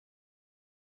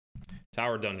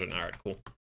Tower dungeon. All right, cool.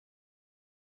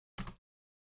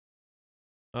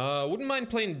 Wouldn't mind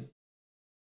playing.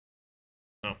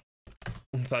 Oh,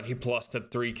 I thought he plussed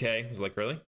at 3K. I was like,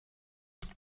 really?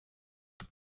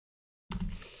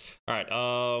 All right.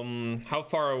 How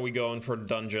far are we going for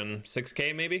dungeon?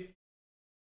 6K maybe?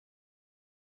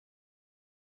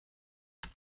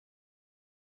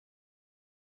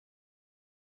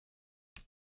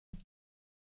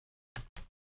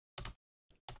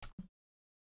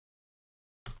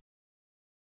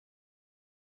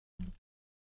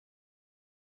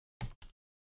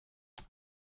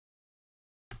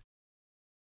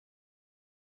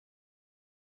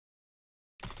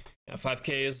 Yeah,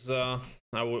 5K is I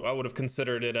would have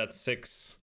considered it at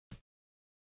 6.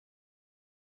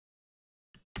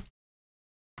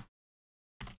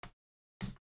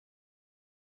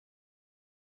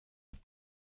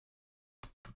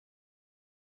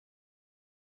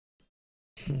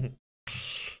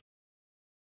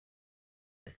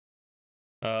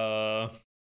 All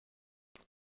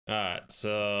right,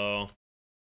 so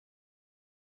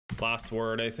last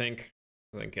word, I think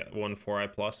at 1-4 I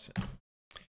plus.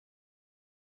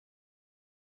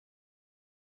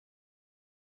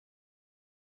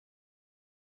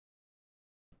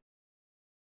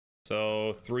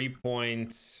 So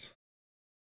 3.6.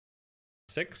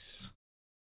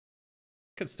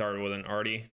 Could start with an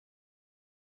arty.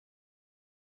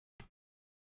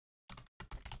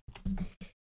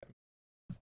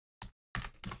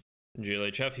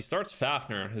 GLHF. He starts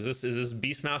Fafnir. Is this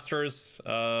Beastmaster's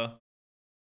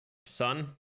son?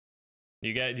 Do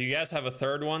you guys have a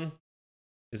third one?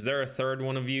 Is there a third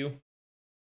one of you?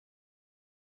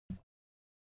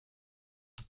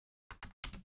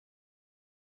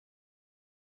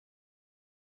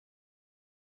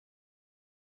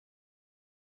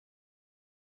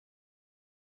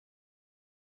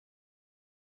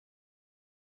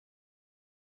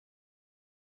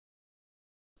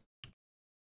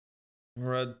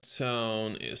 Red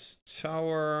town is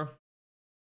tower.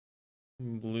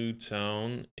 Blue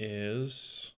town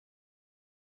is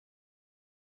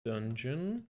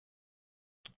dungeon.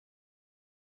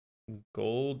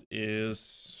 Gold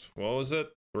is, what was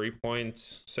it?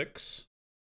 3.6.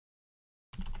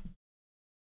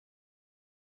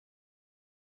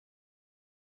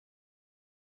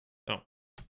 Oh, it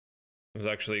was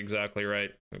actually exactly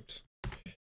right. Oops.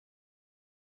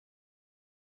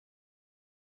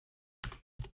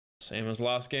 Same as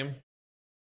last game.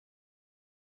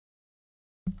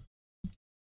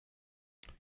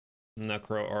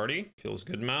 Necro Arty feels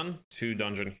good, man. 2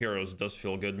 dungeon heroes does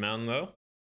feel good, man, though.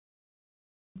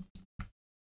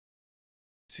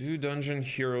 2 dungeon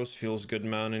heroes feels good,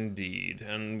 man, indeed.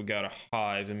 And we got a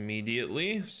hive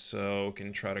immediately, so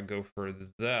can try to go for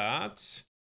that.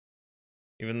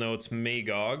 Even though it's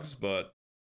Magogs, but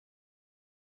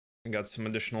we got some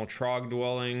additional Trog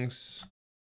dwellings.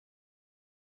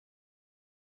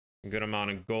 A good amount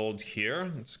of gold here.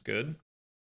 That's good.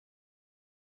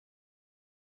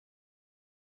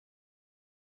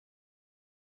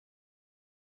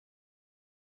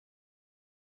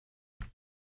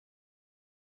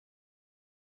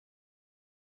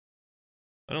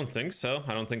 I don't think so.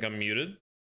 I don't think I'm muted.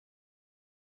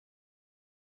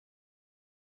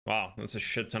 Wow, that's a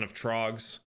shit ton of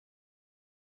Trogs.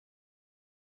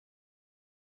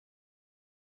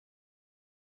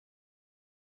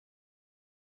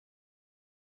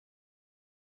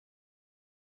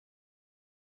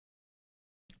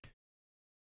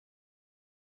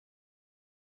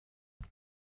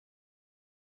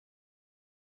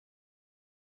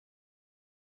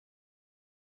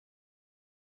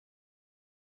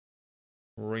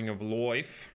 Ring of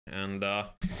Life and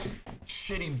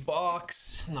shitty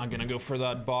box. Not gonna go for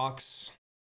that box.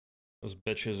 Those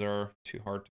bitches are too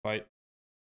hard to fight.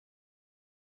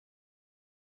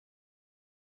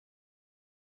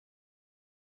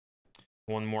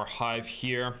 One more hive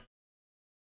here.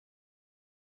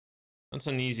 That's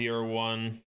an easier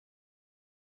one.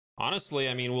 Honestly,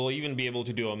 I mean, we'll even be able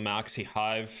to do a maxi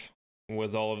hive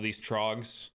with all of these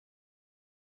trogs.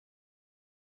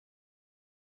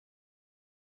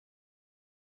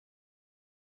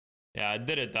 Yeah, I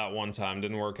did it that one time.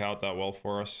 Didn't work out that well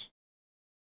for us.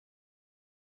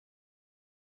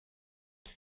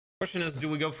 Question is, do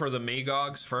we go for the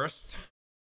Magogs first?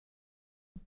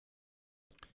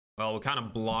 Well, we kind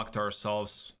of blocked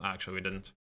ourselves. Actually, we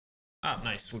didn't. Ah,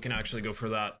 nice. We can actually go for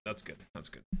that. That's good. That's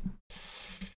good.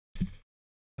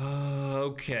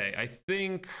 Okay. I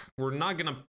think we're not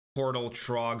gonna portal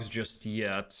Trogs just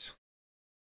yet.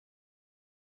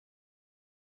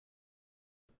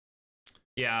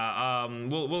 Yeah,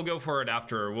 we'll go for it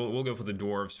after. We'll go for the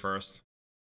dwarves first.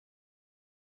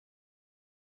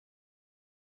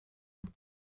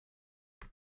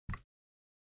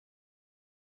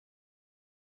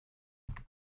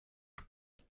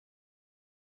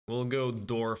 We'll go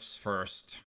dwarfs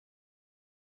first.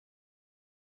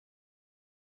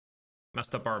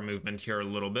 Messed up our movement here a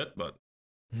little bit, but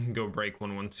go break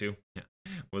 112. Yeah,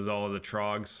 with all of the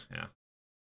trogs. Yeah.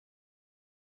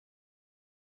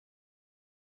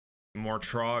 More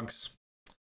trogs.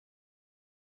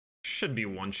 Should be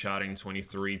one-shotting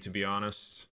 23, to be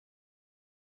honest.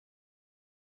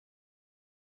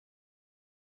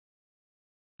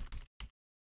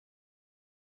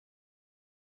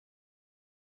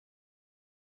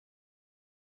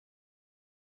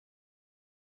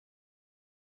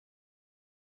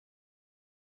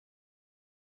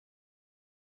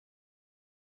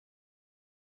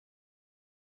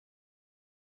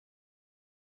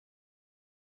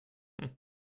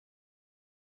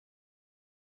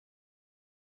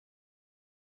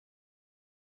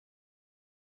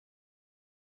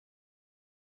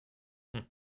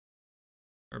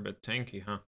 They're a bit tanky,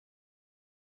 huh?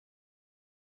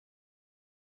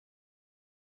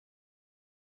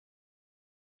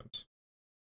 Oops.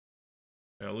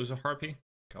 Did I lose a harpy?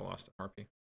 I lost a harpy.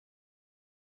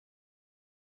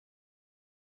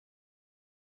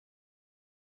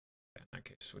 In that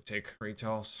case, we take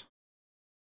retails.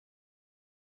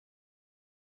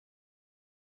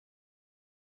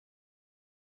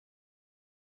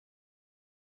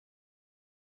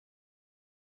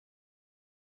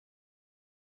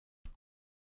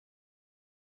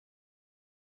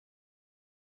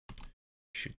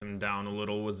 Shoot them down a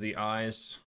little with the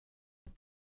eyes.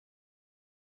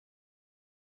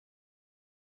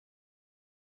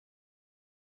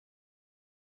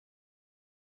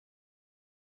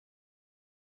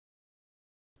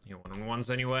 You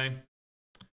one-on-ones anyway.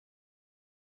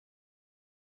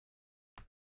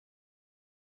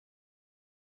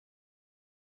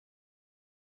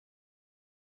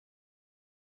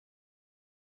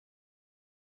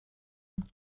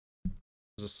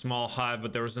 There's a small hive,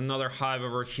 but there was another hive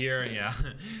over here. Yeah,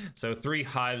 so 3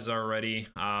 hives already,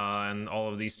 and all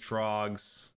of these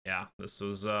trogs. Yeah, this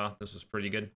was pretty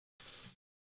good.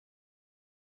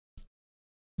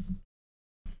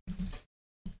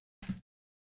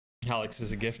 Alex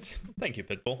is a gift. Thank you,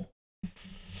 Pitbull.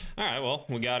 All right, well,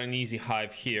 we got an easy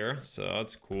hive here, so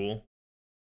that's cool.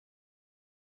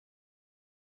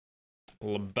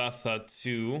 Labetha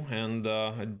 2 and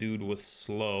a dude with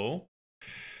slow.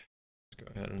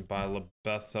 Let's go ahead and buy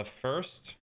Labetha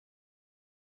first.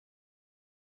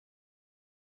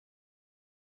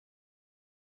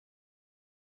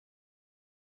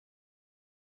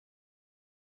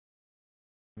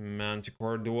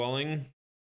 Manticore dwelling.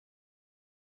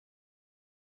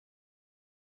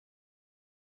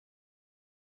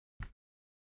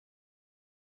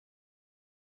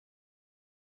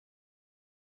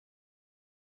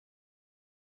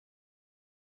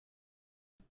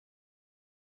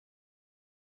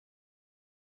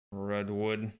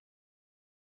 Redwood.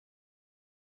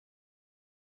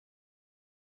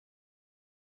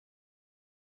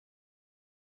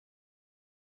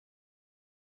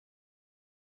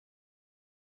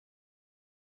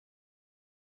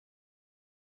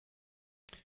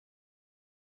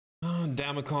 Oh,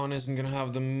 Damacon isn't gonna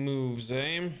have the moves,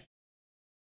 eh?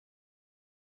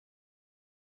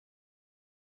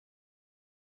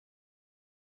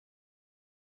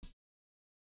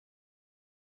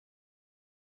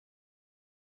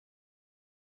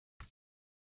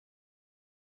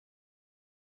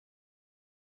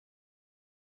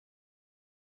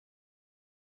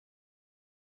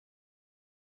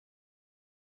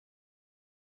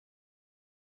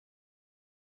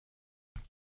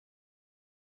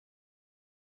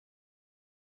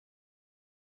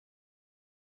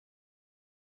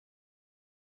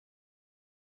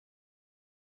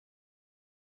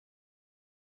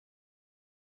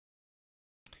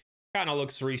 Kind of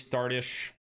looks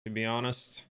restartish, to be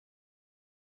honest.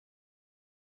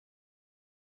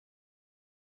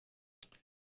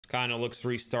 Kind of looks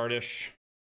restartish.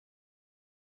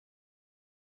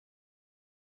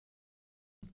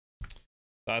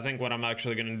 So I think what I'm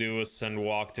actually going to do is send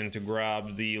Walked in to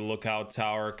grab the lookout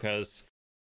tower, because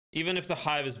even if the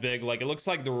hive is big, like, it looks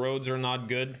like the roads are not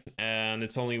good, and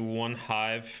it's only 1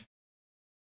 hive.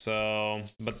 So,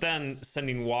 but then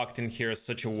sending Walked in here is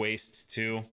such a waste,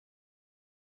 too.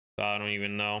 So I don't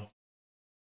even know.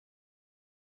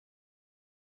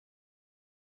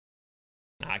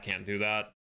 I can't do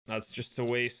that. That's just a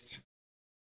waste.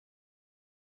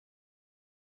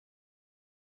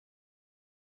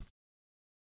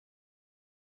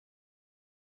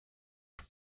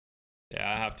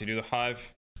 Yeah, I have to do the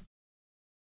hive.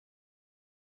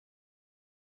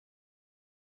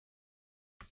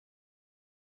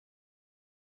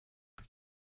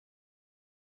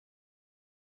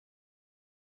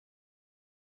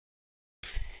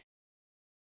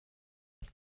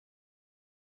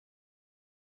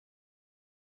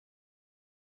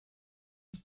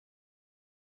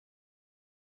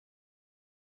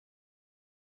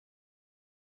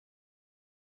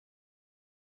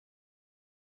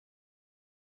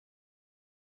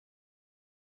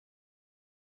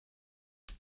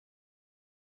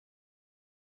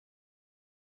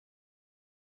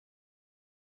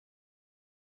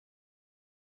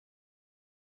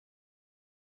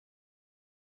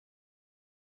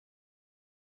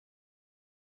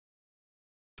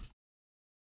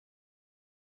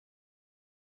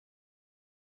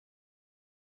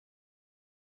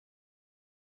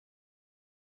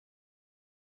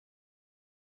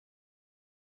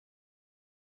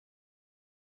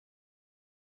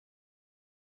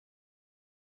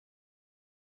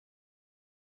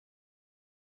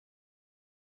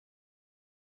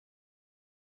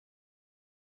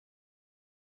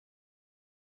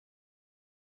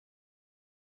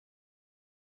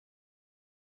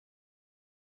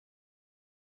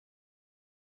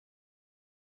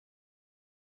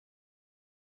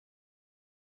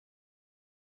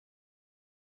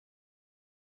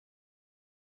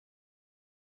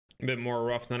 A bit more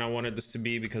rough than I wanted this to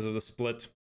be because of the split.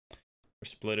 The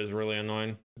split is really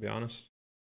annoying, to be honest.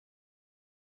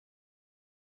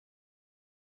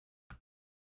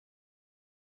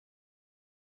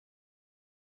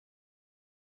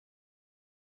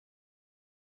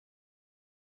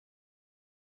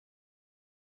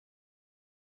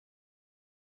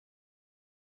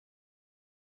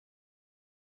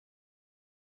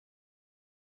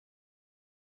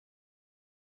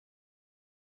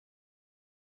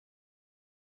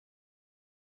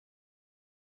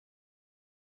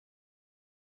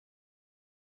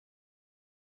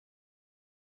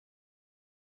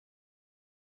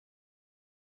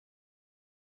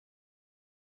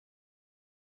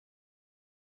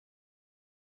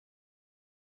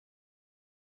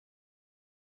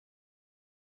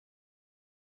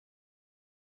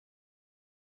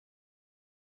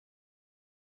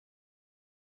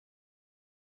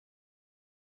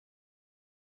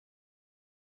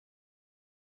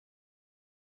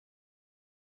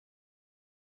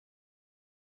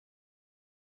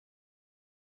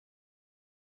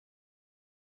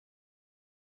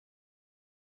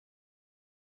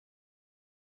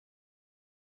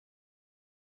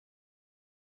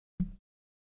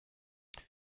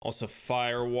 Also,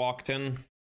 fire walked in.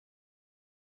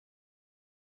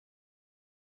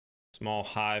 Small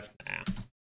hive, nah.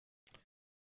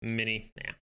 Mini,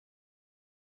 nah.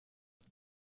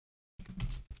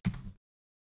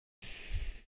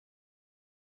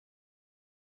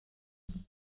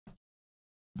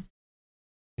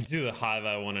 Do the hive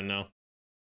I want to know.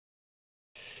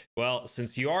 Well,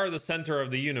 since you are the center of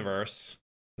the universe,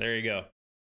 there you go.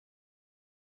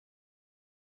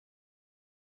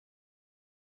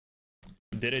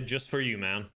 Did it just for you,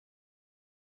 man.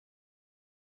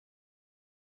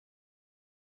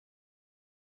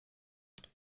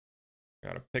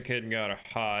 Got a picket, got a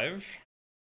hive.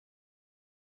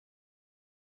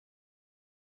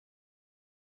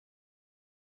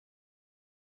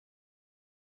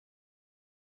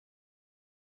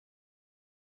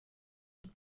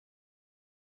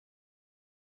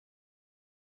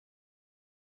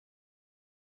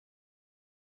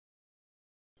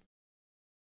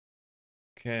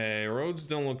 Okay, roads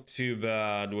don't look too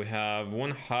bad. We have one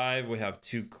hive, we have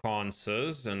two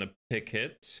conses, and a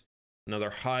picket. Another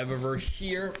hive over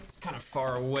here. It's kind of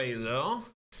far away, though.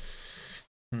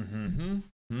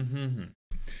 XP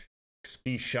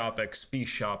shop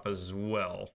as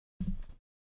well.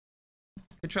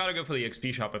 Could try to go for the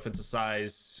XP shop if it's a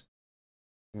size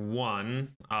 1.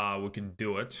 We could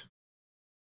do it.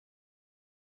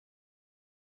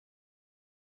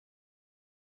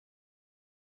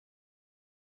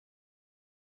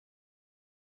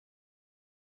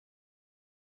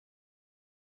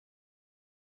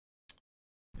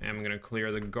 I'm gonna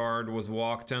clear the guard with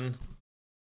walked in.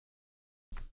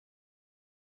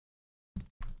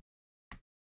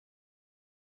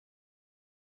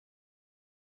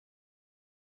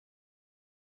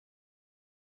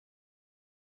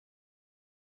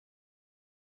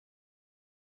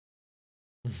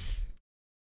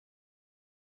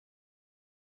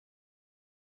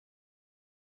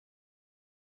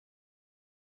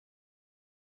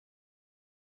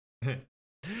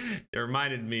 It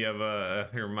reminded me of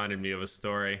a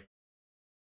story.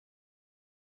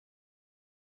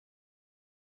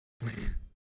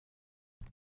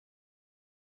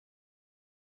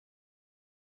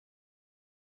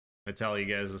 I'll tell you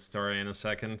guys the story in a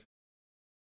second.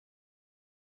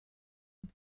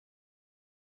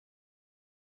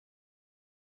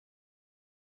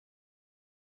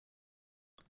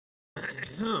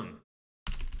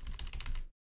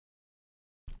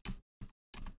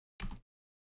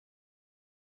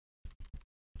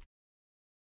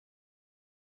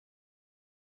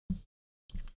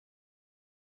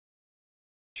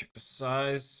 Check the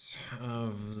size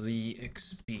of the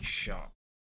XP shop.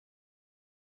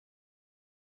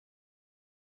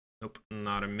 Nope,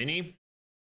 not a mini.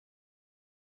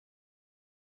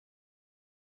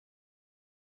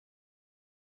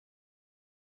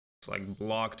 It's like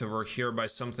blocked over here by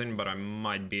something, but I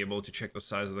might be able to check the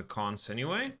size of the cons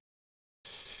anyway.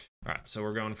 All right, so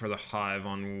we're going for the hive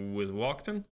on with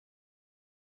Walkton.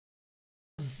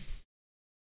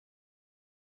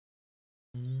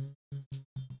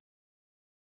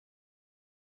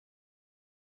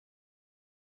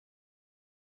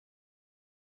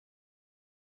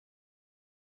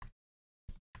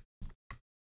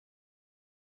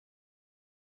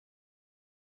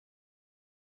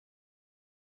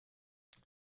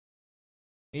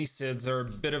 Acids are a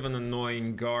bit of an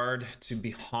annoying guard, to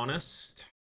be honest.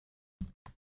 If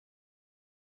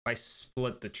I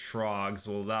split the trogs,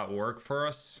 will that work for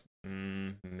us?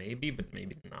 Maybe, but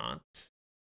maybe not.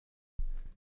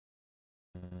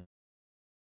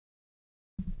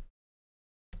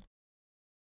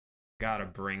 Gotta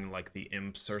bring like the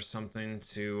imps or something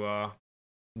to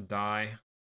die.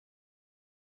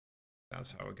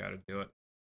 That's how we gotta do it.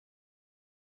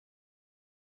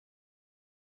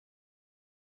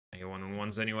 I get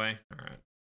 1-on-1s anyway. Alright.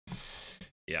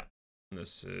 Yeah.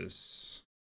 This is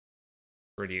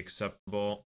pretty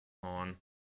acceptable. On.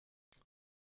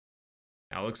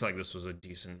 Yeah, it looks like this was a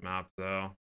decent map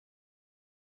though.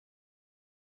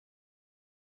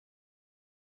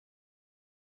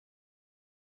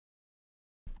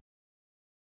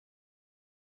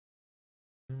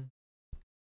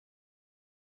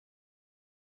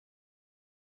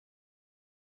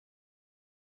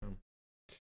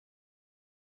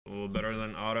 A little better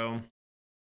than auto.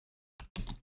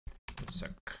 1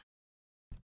 sec.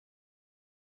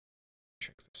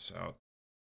 Check this out.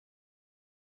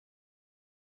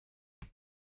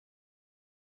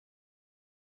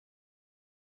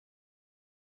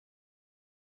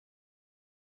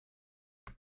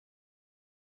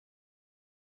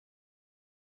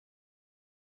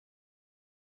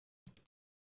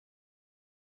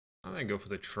 I think go for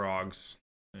the trogs.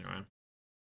 Anyway.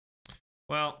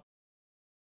 Well,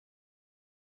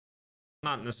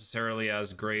 not necessarily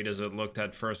as great as it looked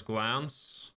at first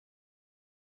glance.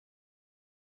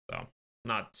 So,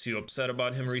 not too upset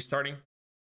about him restarting.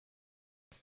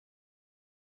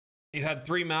 You had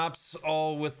 3 maps,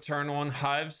 all with turn 1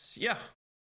 hives. Yeah.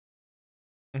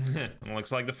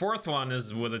 Looks like the 4th one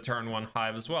is with a turn 1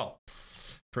 hive as well.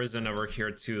 Prison over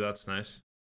here too, that's nice.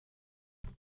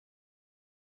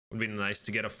 Would be nice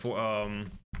to get a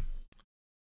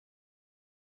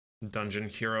dungeon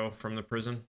hero from the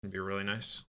prison. It'd be really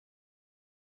nice.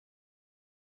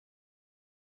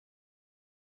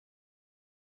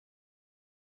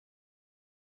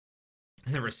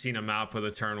 Never seen a map with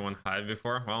a turn 1 hive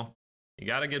before. Well, you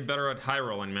gotta get better at high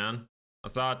rolling, man. I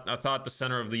thought the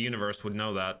center of the universe would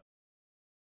know that.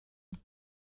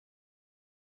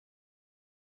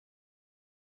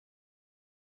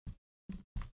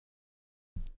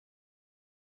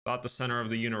 Thought the center of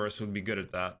the universe would be good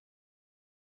at that.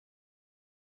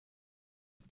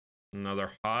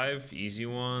 Another hive, easy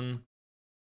one.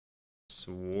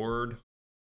 Sword.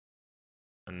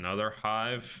 Another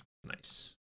hive,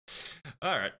 nice.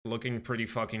 Alright, looking pretty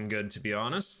fucking good to be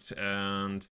honest.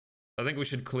 And I think we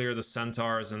should clear the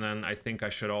centaurs, and then I think I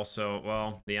should also,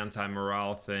 well, the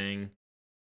anti-morale thing.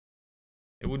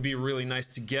 It would be really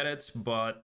nice to get it,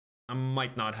 but I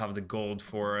might not have the gold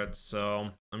for it,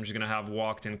 so I'm just gonna have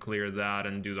walked and clear that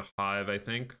and do the hive, I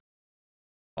think.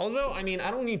 Although, I mean,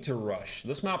 I don't need to rush.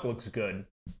 This map looks good.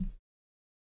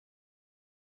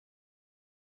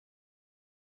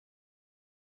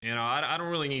 You know, I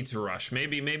don't really need to rush.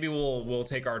 Maybe we'll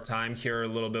take our time here a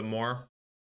little bit more.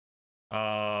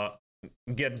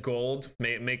 Get gold,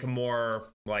 make a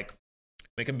more, like,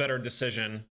 make a better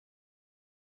decision.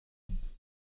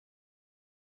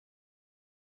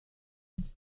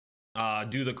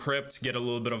 Do the crypt, get a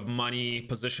little bit of money,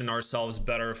 position ourselves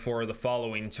better for the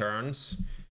following turns,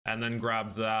 and then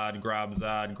grab that, grab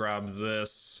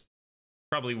this.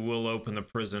 Probably will open the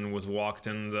prison with walked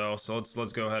in though, so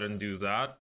let's go ahead and do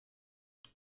that.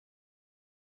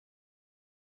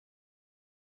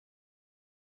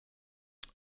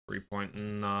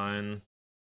 $3.9.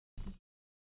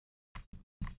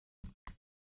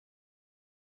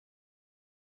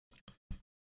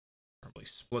 Probably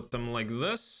split them like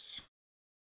this.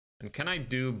 And can I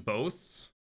do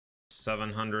both?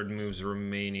 700 moves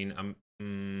remaining.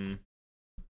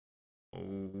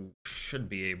 Oh, should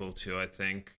be able to, I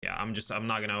think. Yeah, I'm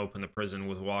not gonna open the prison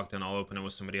with walked in. I'll open it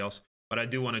with somebody else. But I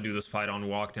do want to do this fight on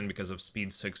walked in because of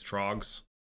speed 6 trogs.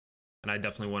 And I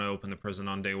definitely want to open the prison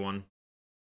on day 1.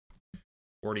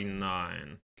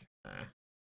 49. Okay.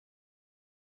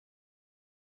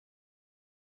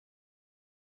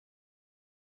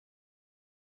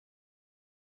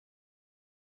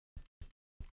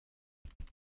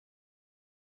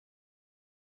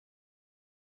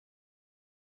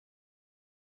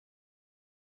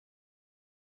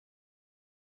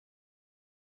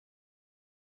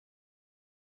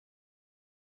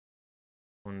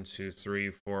 One, 2,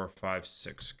 3, 4, 5,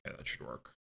 6. Okay, that should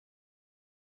work.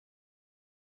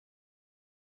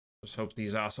 Just hope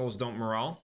these assholes don't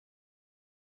morale.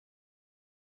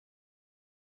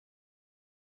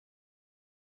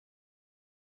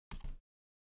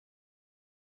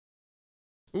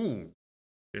 Ooh,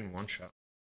 didn't one shot.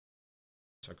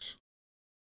 6.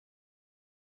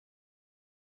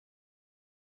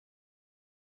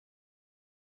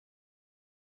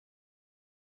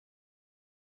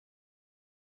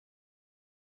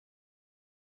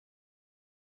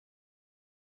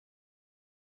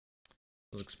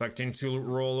 Was expecting to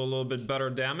roll a little bit better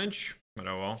damage, but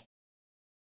oh well.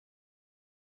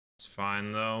 It's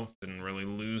fine though. Didn't really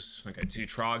lose. Okay, 2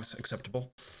 trogs,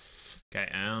 acceptable. Okay,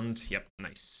 and yep,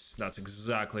 nice. That's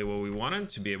exactly what we wanted,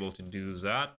 to be able to do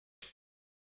that.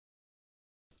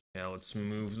 Yeah, let's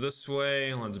move this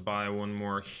way. Let's buy one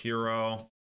more hero.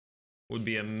 Would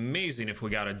be amazing if we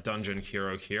got a dungeon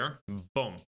hero here.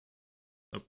 Boom.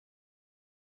 Oh.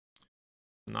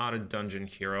 Not a dungeon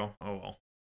hero. Oh well.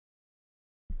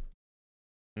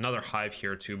 Another hive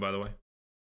here too, by the way.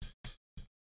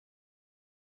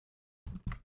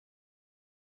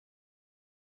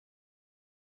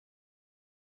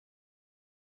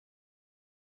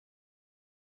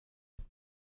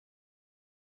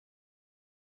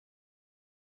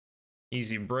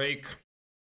 Easy break.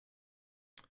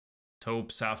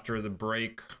 Taupes after the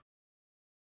break.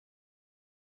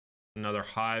 Another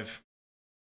hive.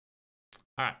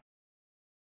 Alright.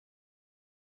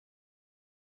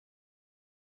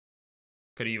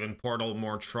 Could even portal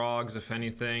more trogs if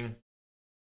anything.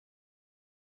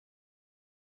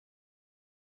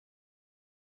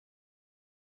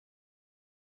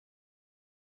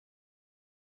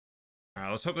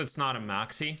 Alright, let's hope it's not a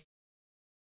maxi.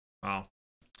 Wow.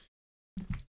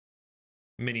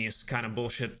 Mini is kind of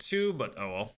bullshit too, but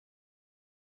oh well.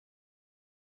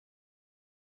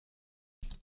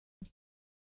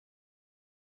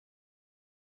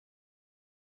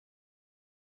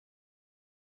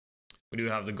 We do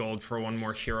have the gold for one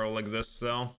more hero like this,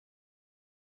 though.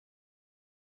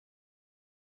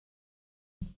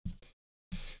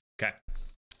 Okay.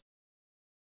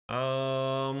 I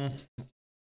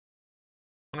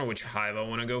don't know which hive I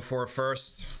want to go for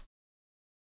first.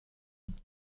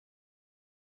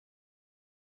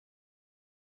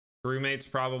 Crewmates,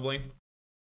 probably.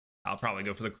 I'll probably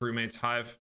go for the crewmates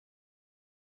hive.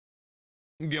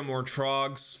 Get more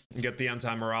trogs. Get the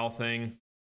anti-morale thing.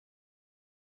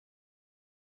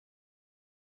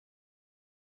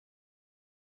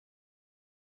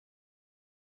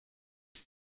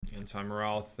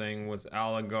 Anti-morale thing with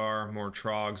Aligar, more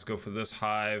trogs, go for this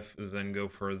hive, then go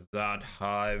for that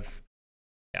hive.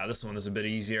 Yeah, this one is a bit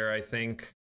easier, I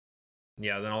think.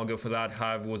 Yeah, then I'll go for that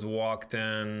hive with walked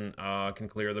in. Can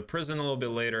clear the prison a little bit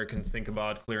later. Can think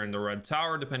about clearing the red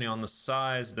tower depending on the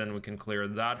size. Then we can clear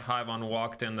that hive on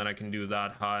walked in. Then I can do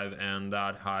that hive and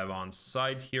that hive on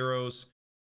side heroes.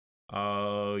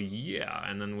 Yeah,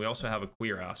 and then we also have a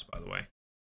queer ass, by the way.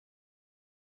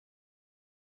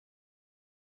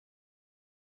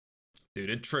 Dude,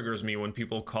 it triggers me when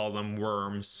people call them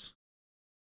worms.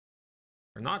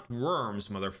 They're not worms,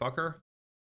 motherfucker.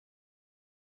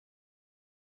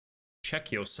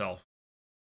 Check yourself.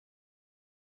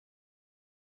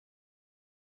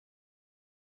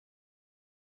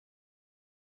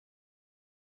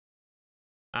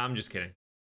 I'm just kidding.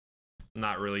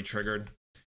 Not really triggered.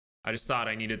 I just thought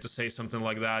I needed to say something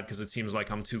like that because it seems like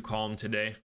I'm too calm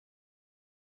today.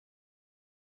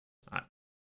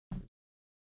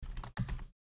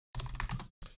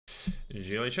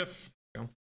 Chef. Go.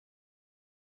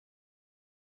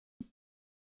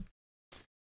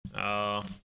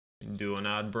 Do an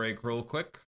ad break real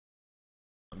quick.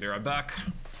 I'll be right back.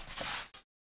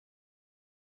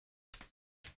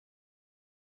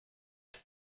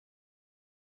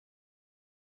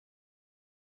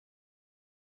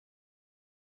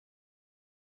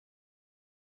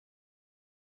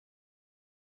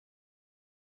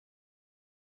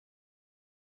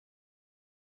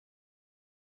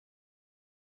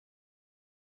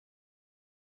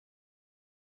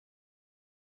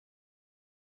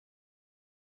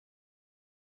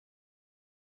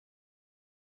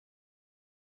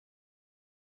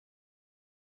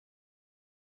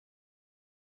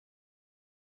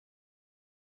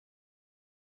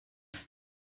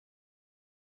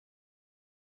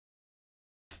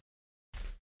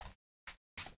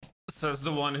 Says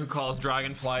the one who calls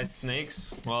dragonflies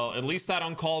snakes. Well, at least I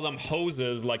don't call them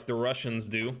hoses like the Russians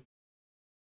do.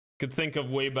 Could think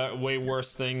of way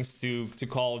worse things to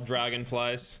call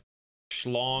dragonflies.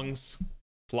 Schlongs,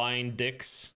 flying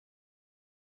dicks.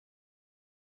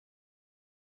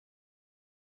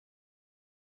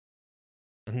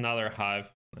 Another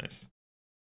hive. Nice.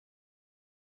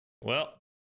 Well.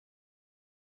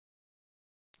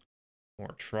 More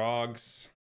trogs.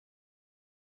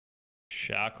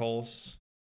 Shackles.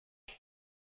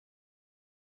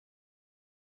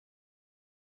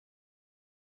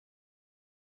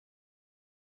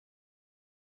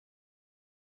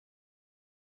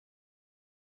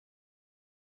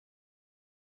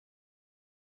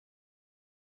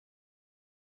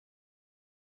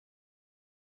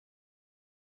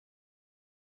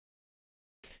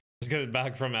 Just get it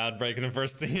back from ad break, and the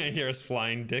first thing I hear is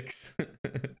flying dicks.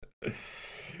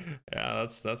 Yeah,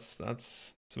 that's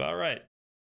about right.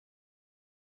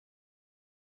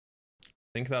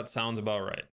 I think that sounds about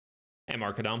right. Hey,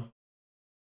 Markadam.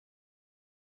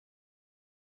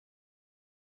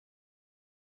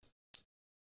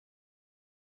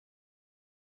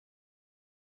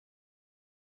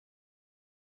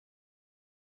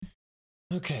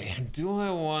 Okay, do I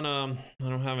wanna... I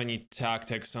don't have any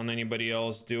tactics on anybody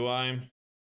else, do I?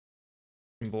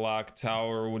 Black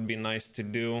Tower would be nice to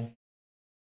do.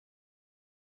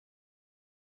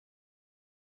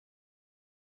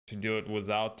 To do it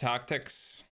without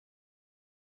tactics.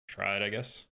 Try it, I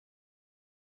guess.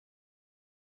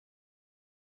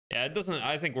 Yeah, it doesn't...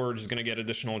 I think we're just gonna get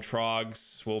additional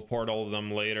trogs. We'll port all of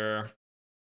them later.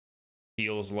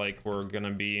 Feels like we're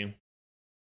gonna be...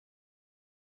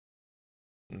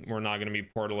 We're not gonna be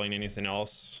portaling anything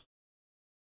else.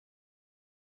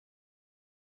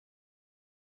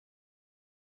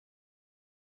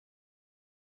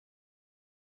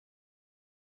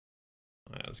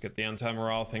 Alright, let's get the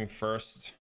anti-morale thing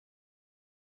first.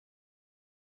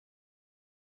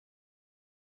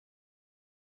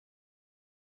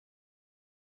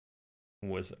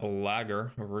 With a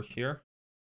lagger over here.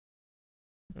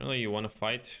 Really, you want to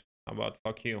fight? How about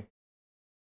fuck you?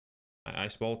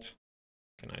 Ice bolt.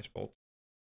 Can ice bolt.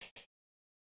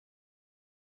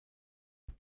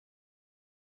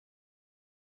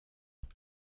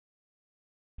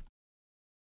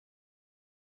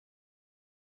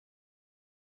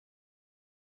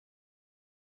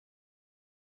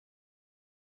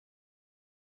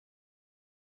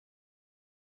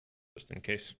 Just in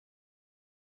case.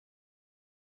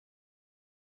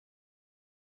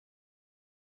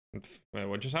 Wait,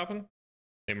 what just happened?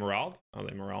 They moraled? Oh,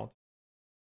 they moraled.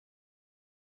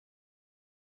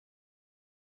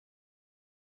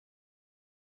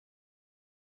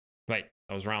 Wait,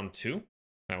 that was round 2?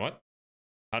 Wait, what?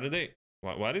 How did they...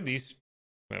 Why did these...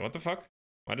 Wait, what the fuck?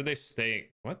 Why did they stay...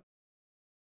 What?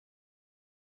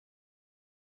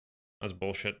 That's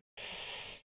bullshit.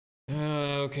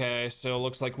 Okay, so it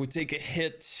looks like we take a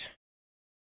hit.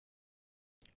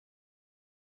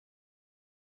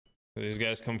 These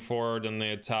guys come forward and they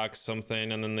attack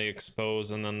something, and then they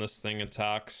expose, and then this thing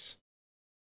attacks.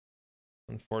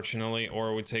 Unfortunately,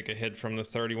 or we take a hit from the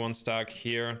 31 stack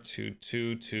here. 2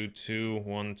 2 2 2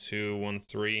 1 2 1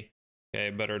 3. Okay,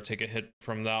 better take a hit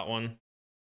from that one.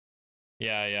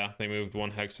 Yeah, they moved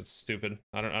 1 hex. It's stupid.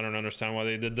 I don't understand why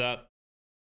they did that.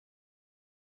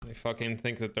 They fucking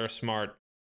think that they're smart.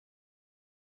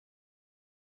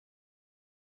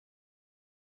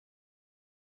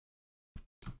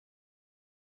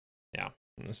 Yeah,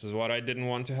 and this is what I didn't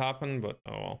want to happen, but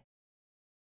oh well.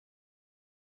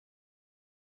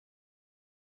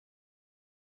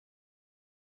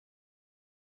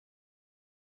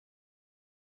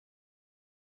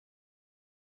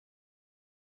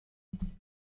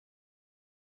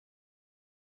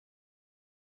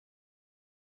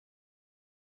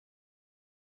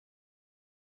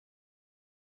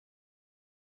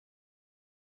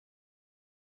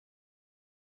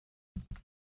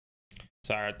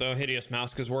 Sorry, though, Hideous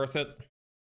Mask is worth it.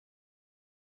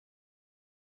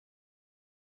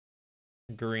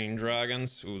 Green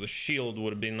dragons. Ooh, the shield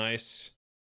would be nice.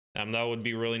 That would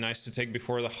be really nice to take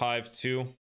before the hive too.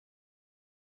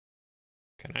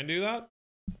 Can I do that?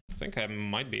 I think I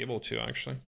might be able to,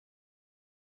 actually.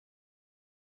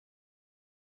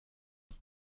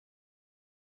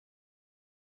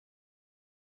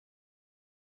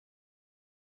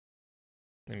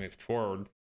 They moved forward.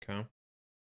 Okay.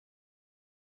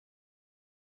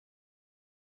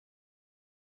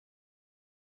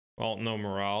 Well, no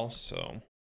morale, so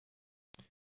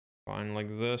fine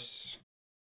like this.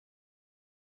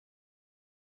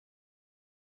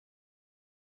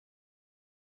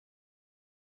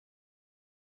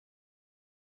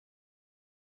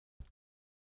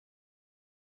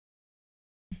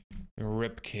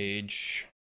 Rib cage.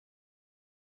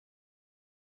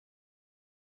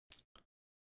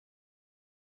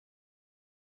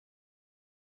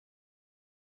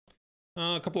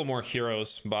 A couple of more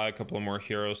heroes. Buy a couple of more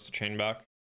heroes to chain back.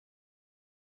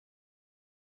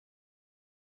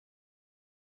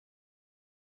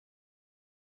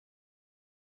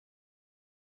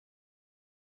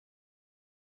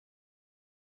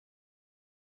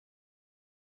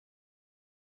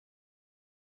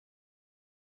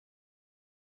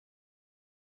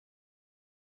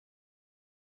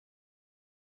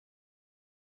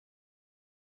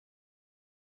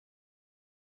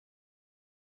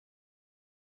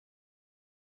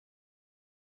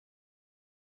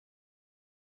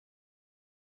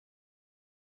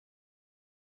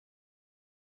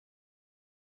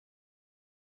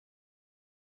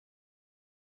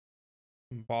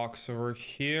 Box over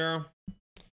here.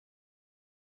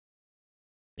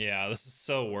 Yeah, this is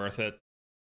so worth it.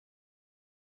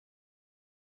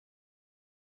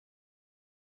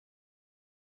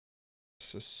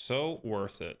 This is so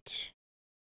worth it.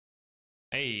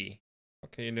 Hey,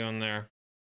 what are you doing there?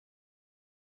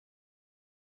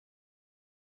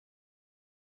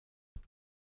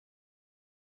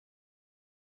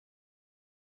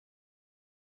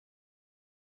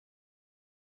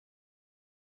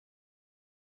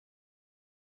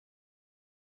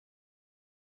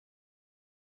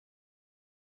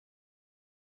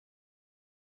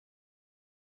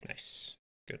 Nice.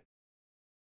 Good.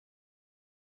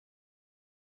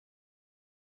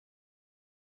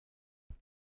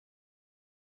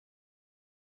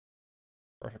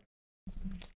 Perfect.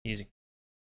 Easy.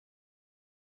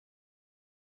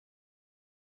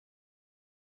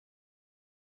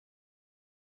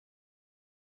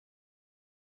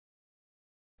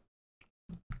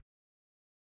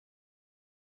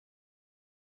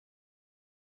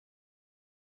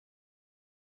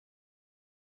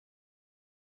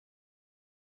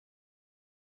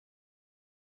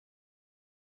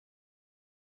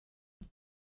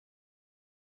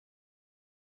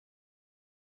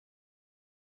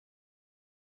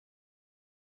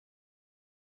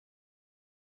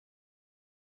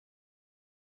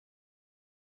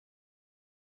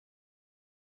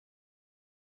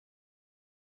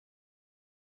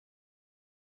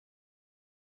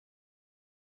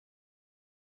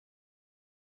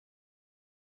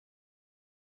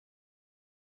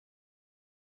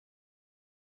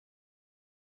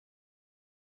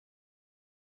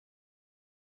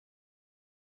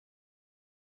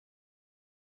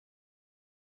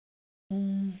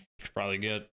 Should probably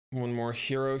get one more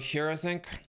hero here, I think.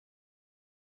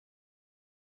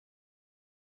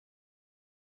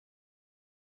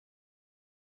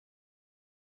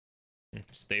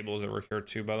 Stables over here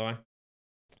too, by the way.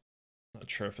 Not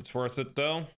sure if it's worth it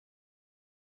though.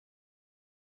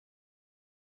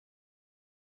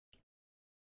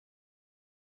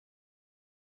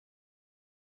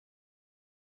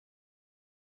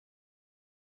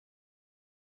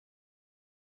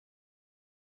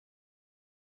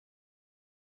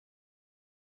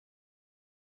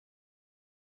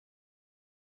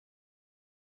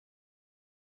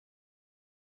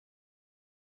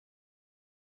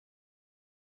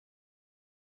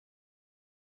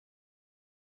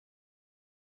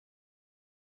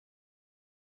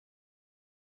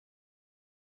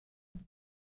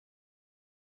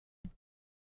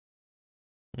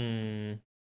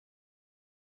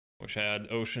 Wish I had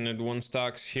Oceanid one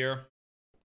stocks here.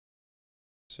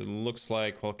 So it looks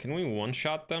like, well, can we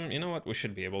one-shot them? You know what? We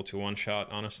should be able to one-shot,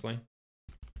 honestly.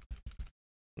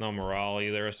 No morale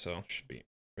either, so should be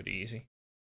pretty easy.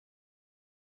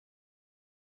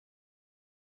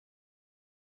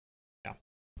 Yeah.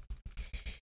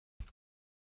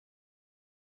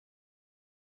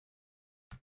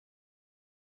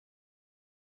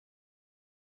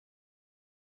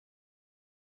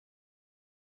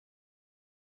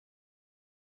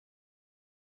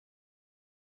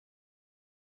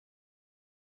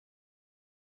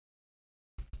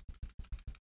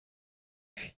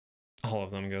 All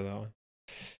of them go that way.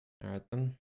 All right,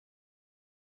 then.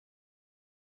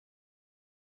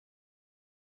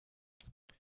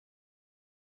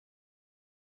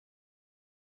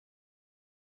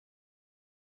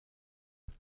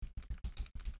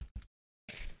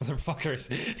 Motherfuckers.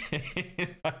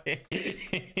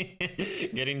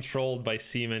 Getting trolled by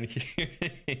seamen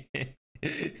here.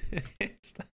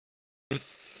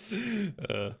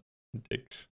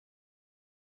 Dicks.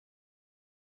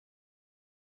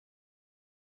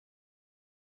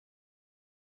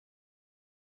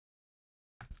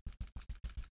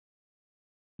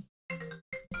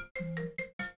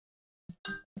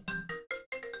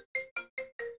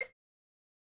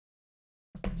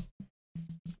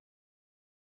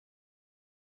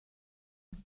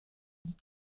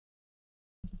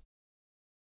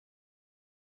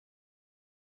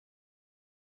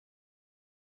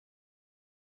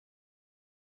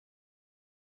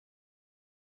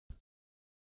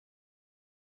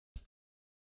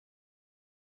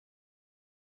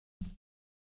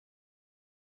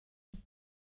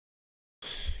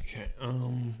 Okay,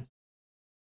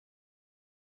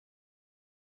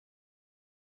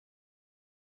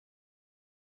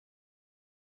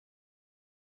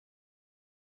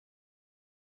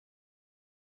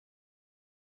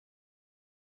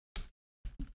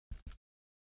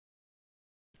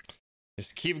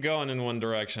 just keep going in one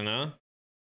direction, huh?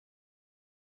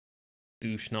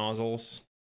 Douche nozzles.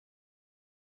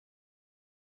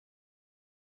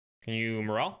 Can you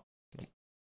morale?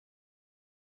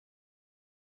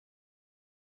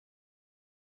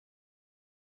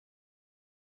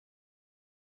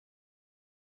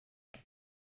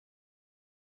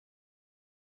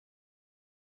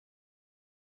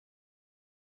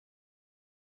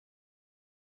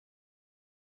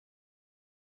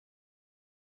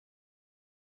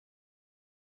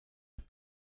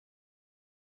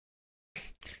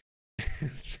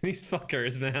 These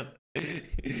fuckers, man.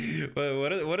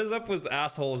 What is up with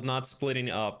assholes not splitting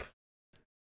up?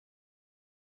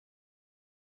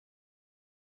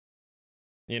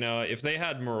 You know, if they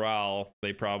had morale,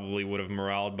 they probably would have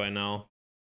moraled by now.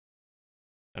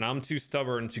 And I'm too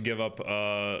stubborn to give up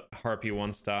Harpy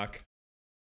 1 stack.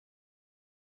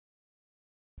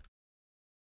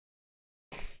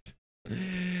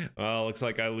 Well, looks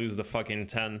like I lose the fucking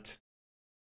tent.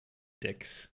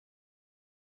 Dicks.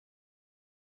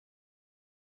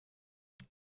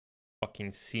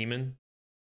 Fucking semen.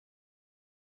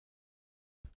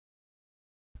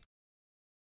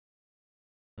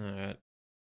 Alright.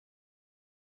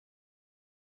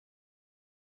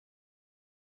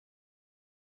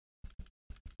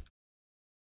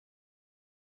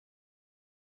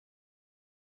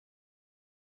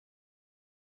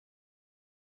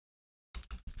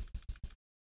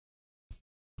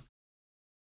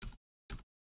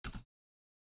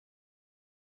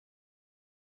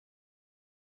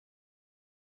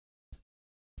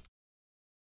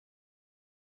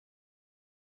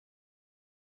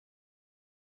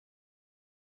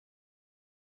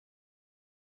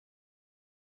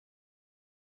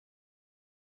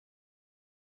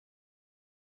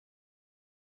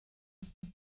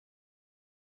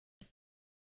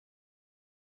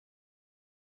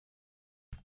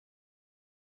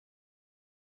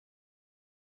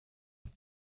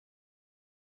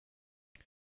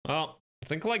 Well, I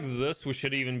think like this, we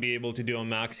should even be able to do a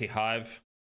maxi hive.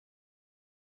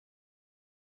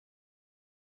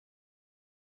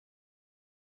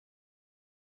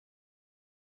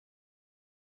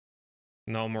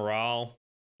 No morale.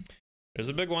 There's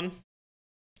a big one.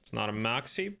 It's not a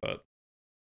maxi, but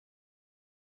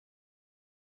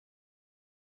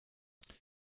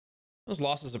those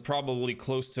losses are probably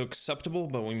close to acceptable,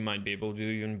 but we might be able to do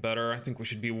even better. I think we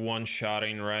should be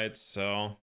one-shotting, right?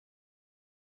 So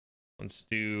let's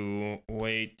do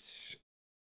wait.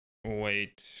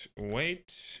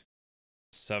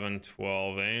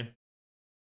 712, eh?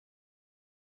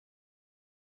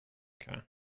 Okay.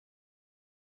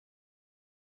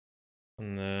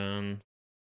 And then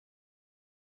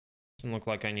doesn't look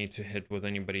like I need to hit with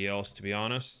anybody else, to be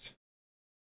honest.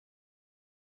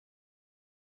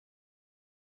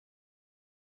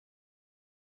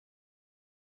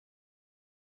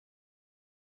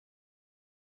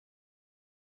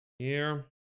 Here.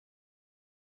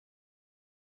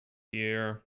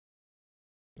 Here.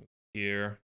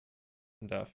 Here.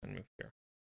 Def and move here.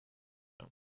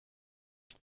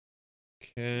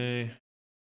 Okay.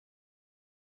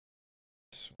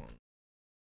 This one.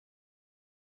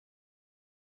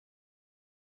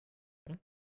 Okay.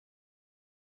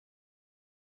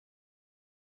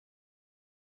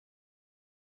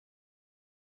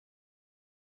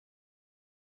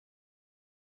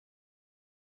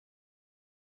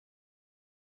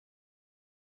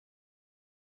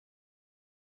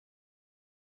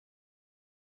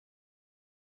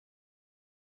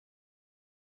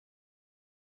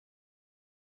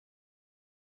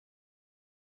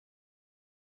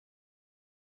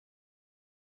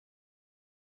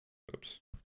 Oops.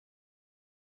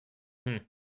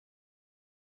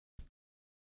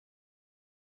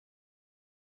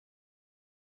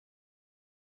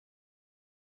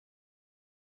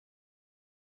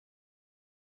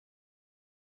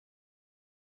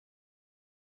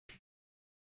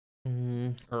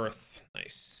 Earth.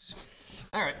 Nice.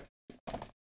 All right.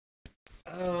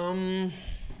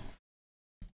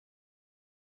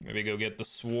 Maybe go get the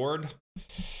sword.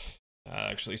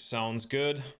 That actually sounds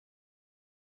good.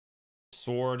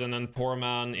 Sword and then poor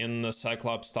man in the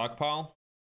Cyclops stockpile.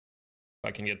 If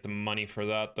I can get the money for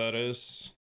that, that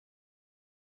is.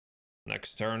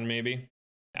 Next turn, maybe.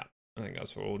 Yeah, I think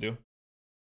that's what we'll do.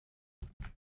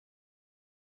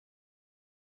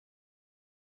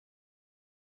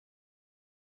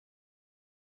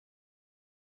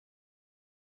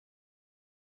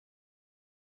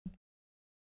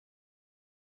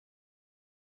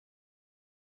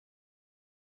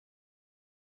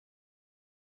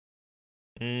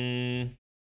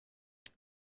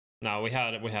 No, we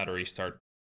had a restart.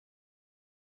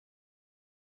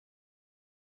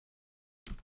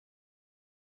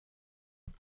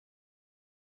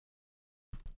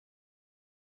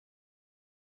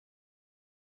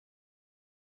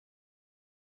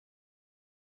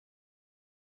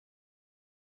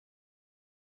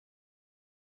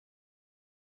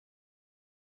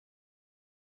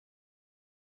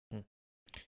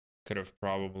 Could have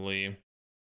probably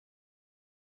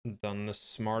done this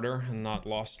smarter and not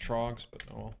lost trogs, but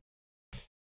no.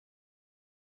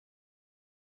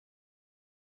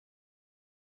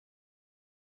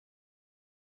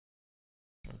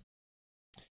 Well.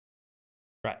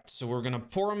 Right, so we're gonna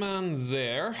pour a man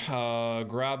there,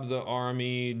 grab the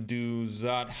army, do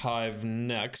that hive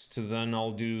next, then I'll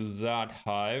do that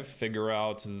hive, figure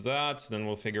out that, then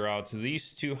we'll figure out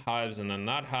these two hives, and then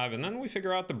that hive, and then we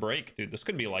figure out the break. Dude, this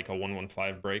could be like a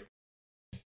 115 break.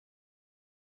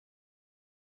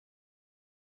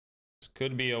 This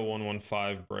could be a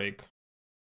 115 break.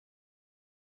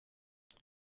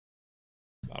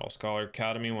 Battle Scholar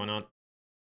Academy, why not?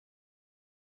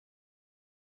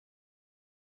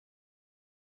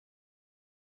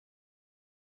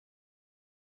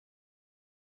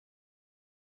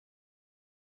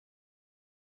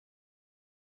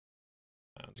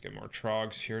 Let's get more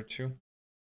trogs here too.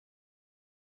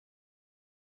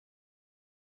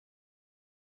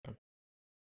 Okay.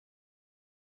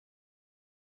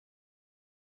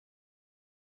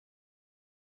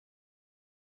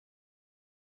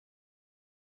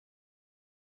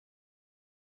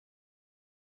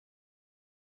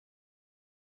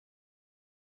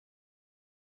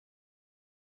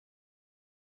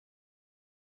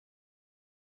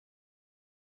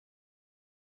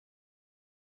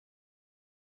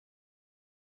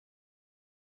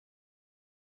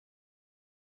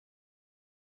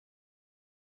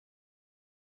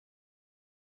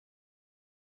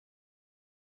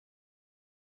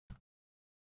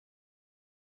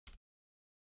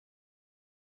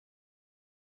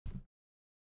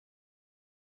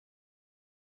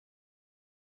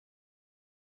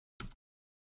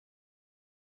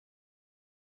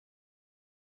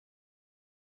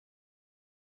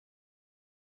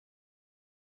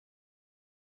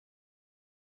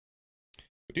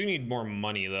 We do need more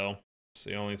money though. It's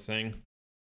the only thing.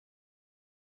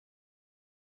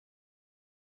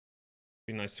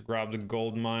 Be nice to grab the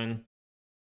gold mine.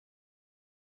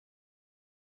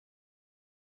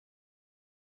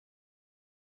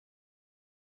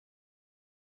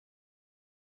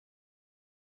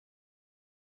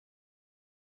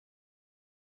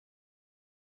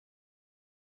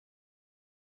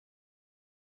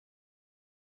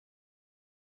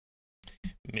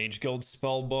 Mage Guild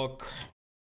spellbook.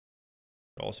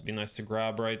 Would also be nice to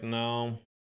grab right now.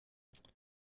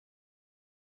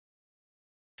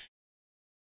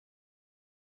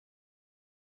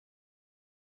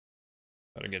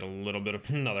 Gotta get a little bit of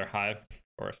another hive, of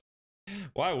course.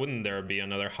 Why wouldn't there be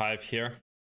another hive here?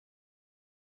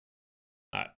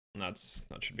 Alright, that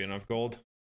should be enough gold.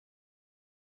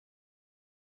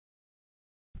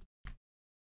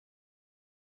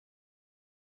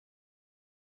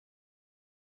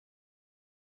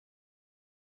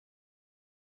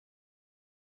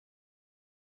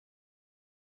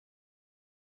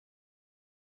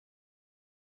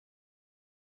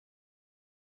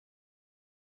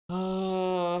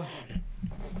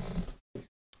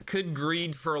 Could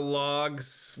greed for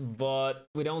logs, but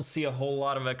we don't see a whole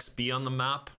lot of XP on the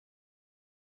map.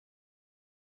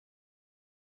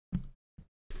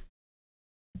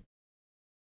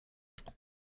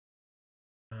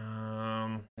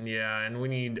 Yeah, and we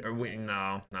need,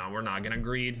 no, we're not gonna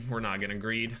greed. We're not gonna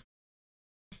greed.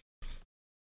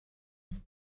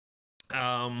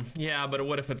 Yeah, but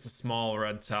what if it's a small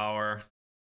red tower?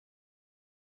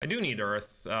 I do need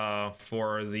earth,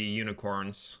 for the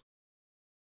unicorns.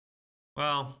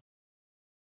 Well,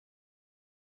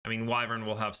 I mean, Wyvern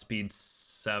will have speed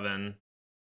 7.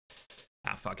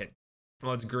 Ah, fuck it.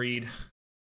 Let's greed.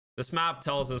 This map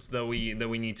tells us that we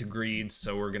need to greed,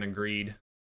 so we're gonna greed.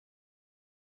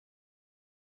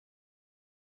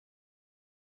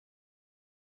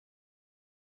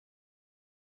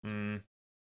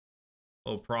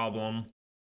 Little problem.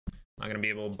 Not gonna be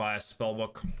able to buy a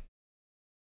spellbook.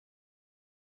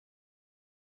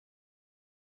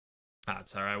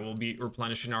 That's all right. We'll be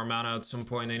replenishing our mana at some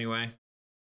point anyway.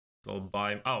 We'll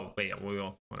buy. Oh wait, we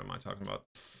will. What am I talking about?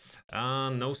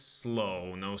 No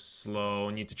slow, no slow.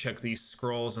 Need to check these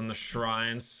scrolls and the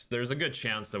shrines. There's a good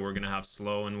chance that we're gonna have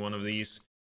slow in one of these.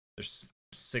 There's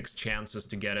 6 chances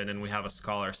to get it, and we have a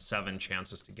scholar 7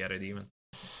 chances to get it even.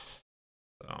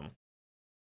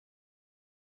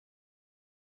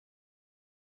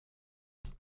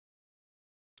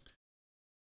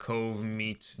 Cove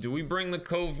meat. Do we bring the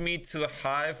cove meat to the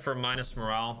hive for minus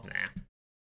morale? Nah.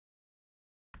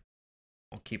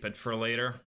 I'll keep it for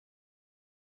later.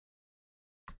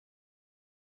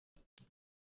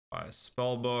 Buy a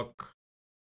spellbook.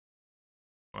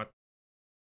 What?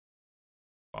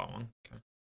 Bought one. Okay.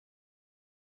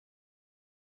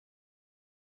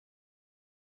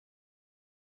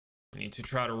 We need to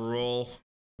try to roll.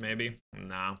 Maybe.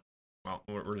 Nah. Well,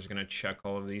 we're just gonna check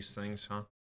all of these things, huh?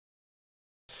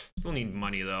 Still need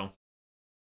money though.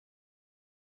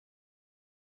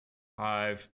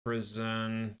 Hive,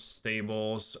 prison,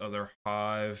 stables, other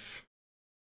hive.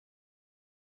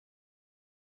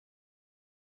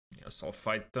 Yes, I'll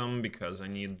fight them because I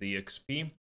need the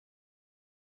XP.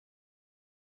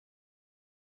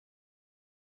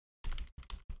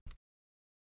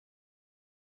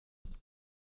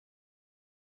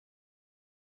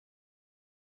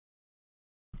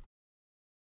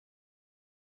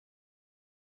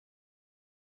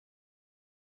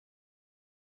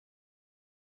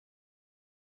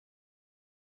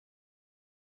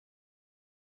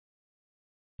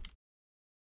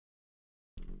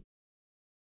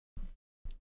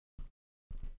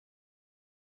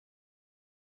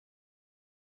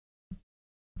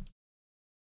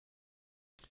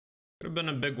 Could have been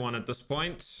a big one at this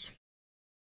point.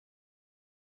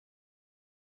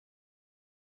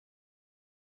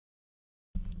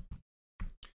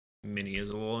 Mini is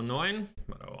a little annoying,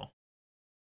 but oh well.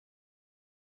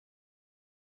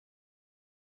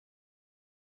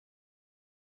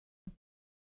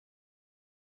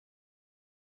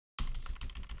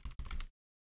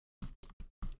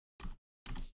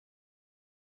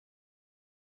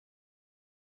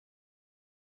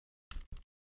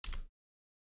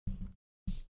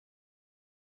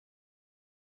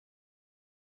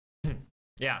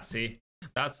 Yeah, see,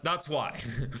 that's why.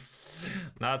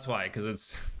 That's why, because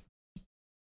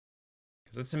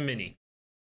it's a mini.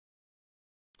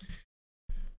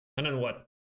 And then what?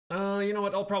 You know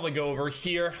what? I'll probably go over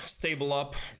here, stable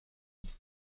up,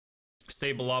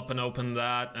 and open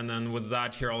that, and then with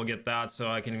that here, I'll get that, so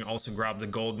I can also grab the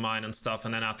gold mine and stuff.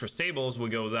 And then after stables, we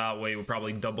go that way. We'll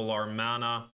probably double our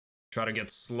mana, try to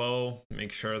get slow,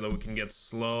 make sure that we can get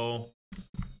slow.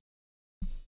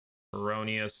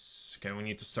 Erroneous. Okay, we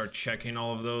need to start checking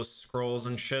all of those scrolls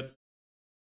and shit.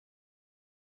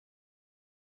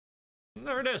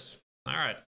 There it is. All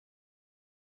right.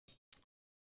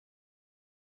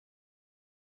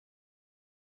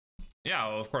 Yeah,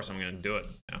 well, of course I'm gonna do it.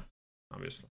 Yeah,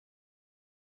 obviously.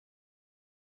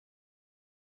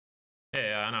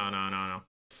 Yeah, no.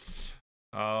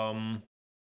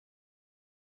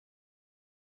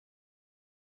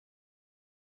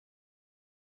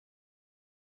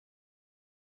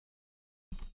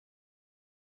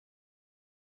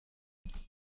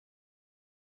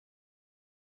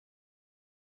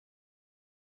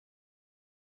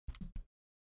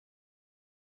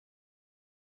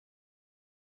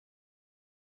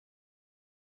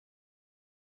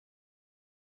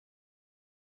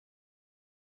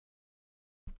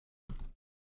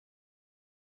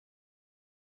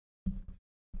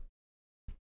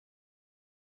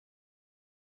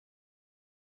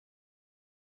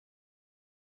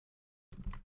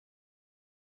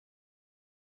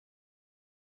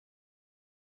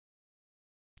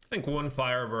 I think one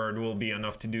Firebird will be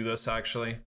enough to do this,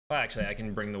 actually. Well, actually, I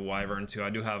can bring the Wyvern, too. I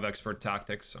do have expert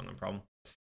tactics, so no problem.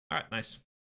 All right, nice.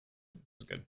 That's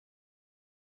good.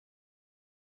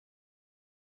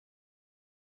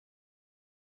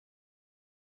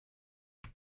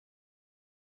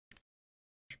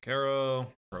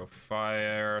 Arrow,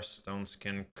 Profire, Stone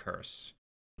Skin, Curse.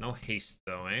 No haste,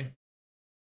 though, eh?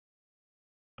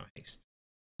 No haste.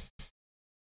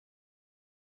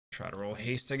 Try to roll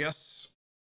haste, I guess.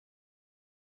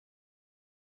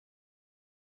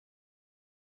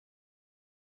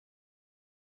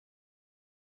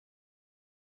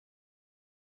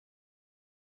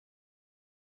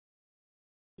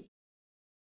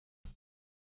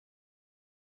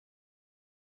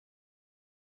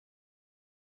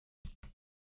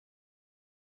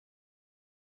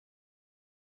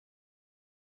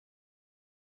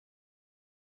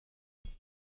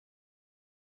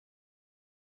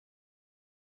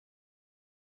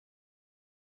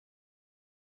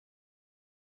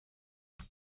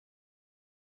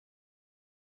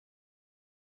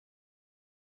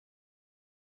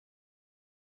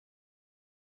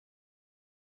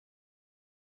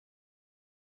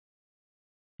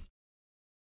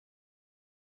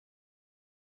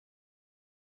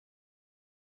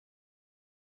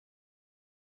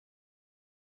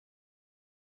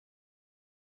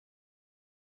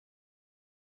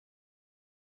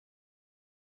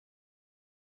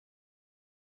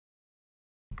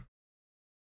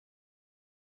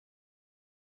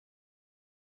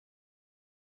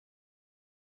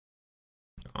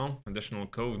 Oh, additional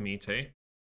Cove meat, eh?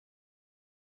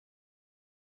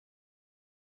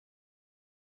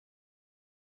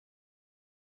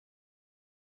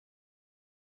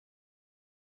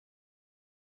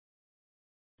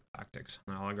 Tactics,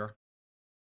 Malagar.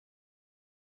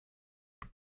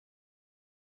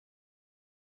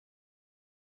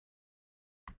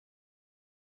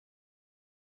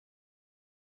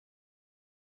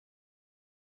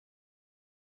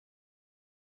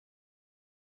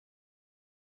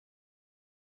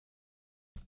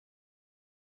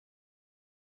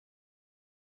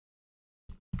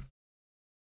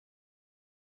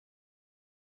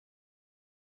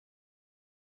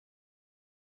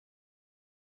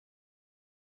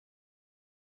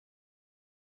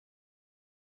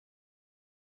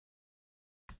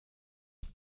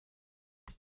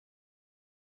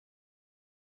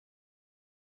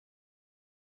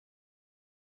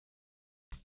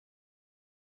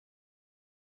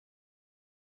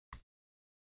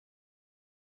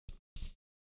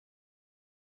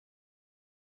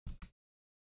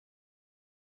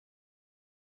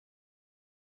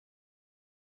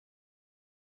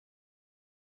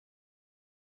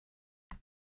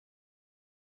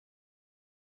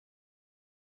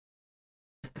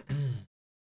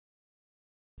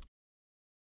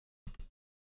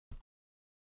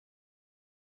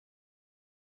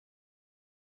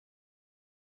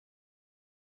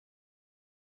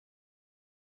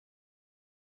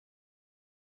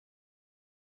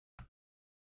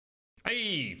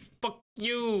 Hey, fuck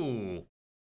you!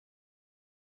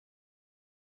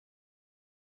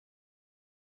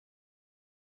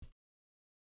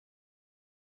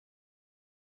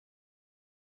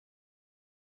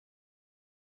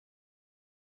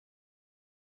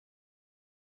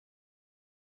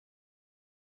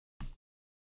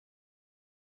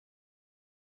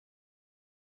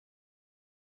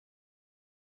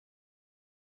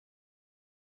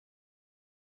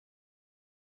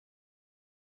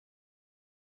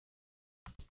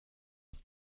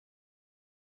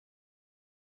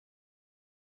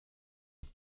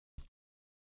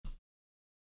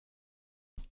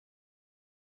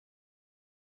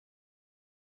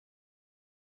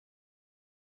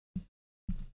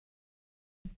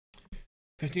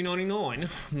 $50.99.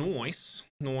 Nice.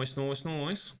 Nice, nice,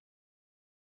 nice.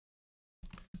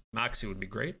 Maxi would be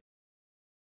great.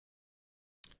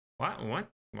 What?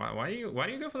 Why do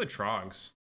you go for the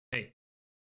trogs? Hey.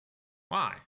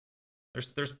 Why?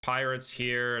 There's pirates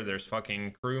here, there's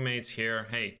fucking crewmates here.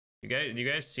 Hey, you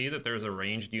guys see that there's a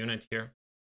ranged unit here?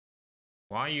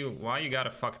 Why you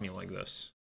gotta fuck me like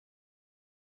this?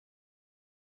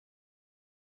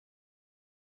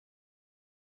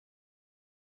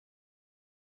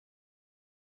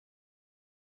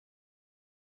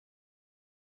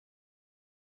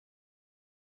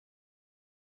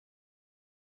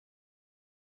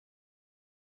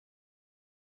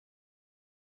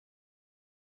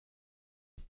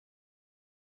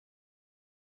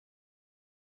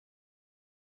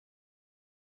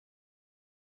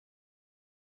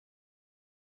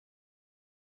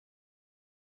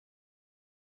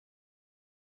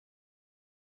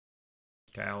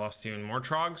 Okay, I lost even more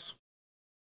trogs.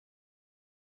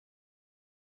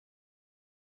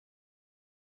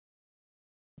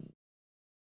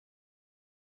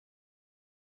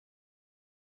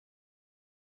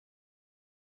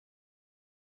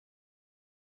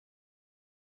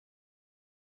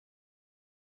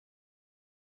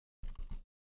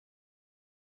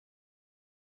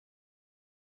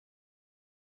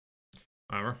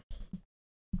 Whatever.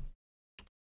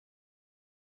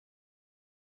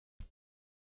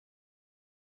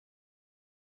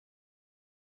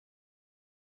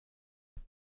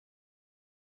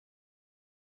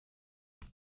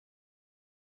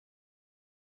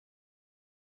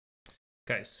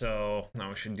 Okay, so now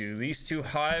we should do these two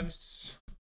hives.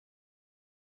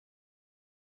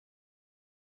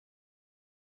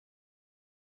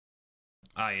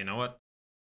 You know what?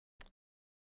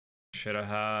 Should have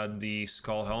had the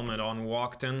skull helmet on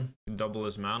walked in to double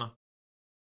his mana.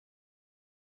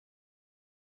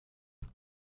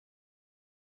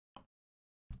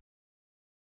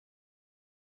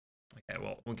 Okay,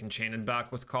 well, we can chain it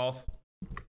back with Kolth.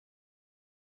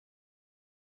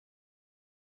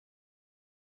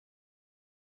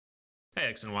 Hey,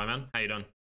 X and Y, man. How you doing?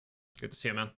 Good to see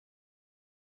you, man.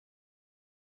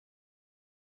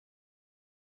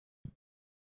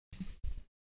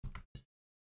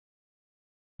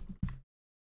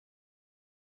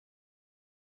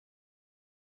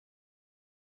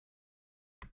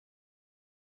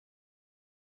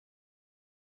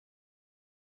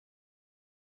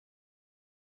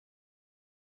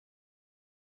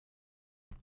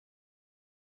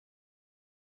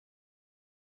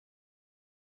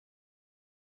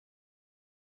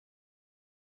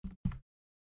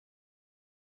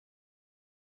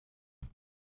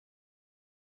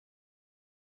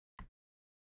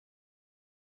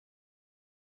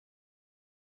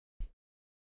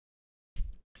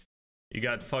 You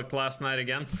got fucked last night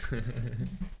again?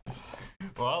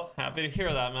 Well, happy to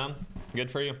hear that, man.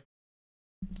 Good for you.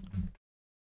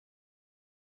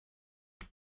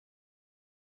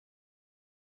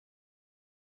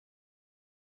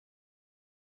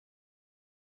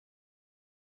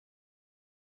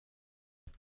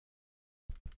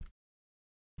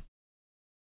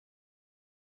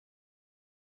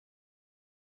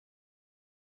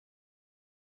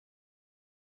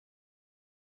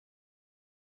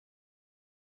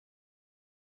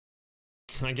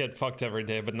 I get fucked every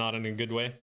day, but not in a good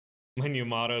way. My new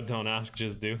motto, don't ask,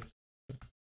 just do.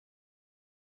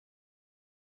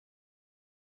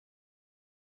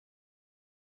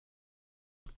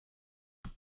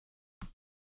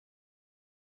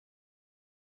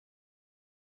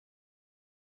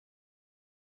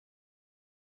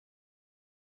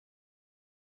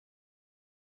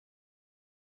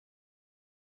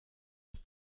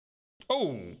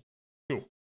 Oh, cool.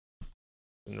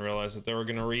 Didn't realize that they were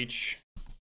gonna reach.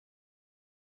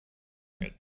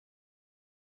 Good.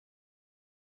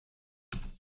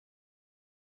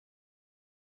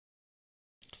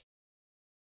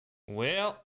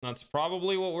 Well, that's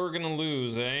probably what we're gonna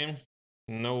lose, eh?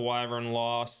 No Wyvern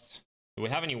lost. Do we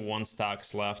have any one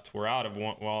stacks left? We're out of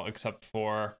one, well, except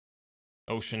for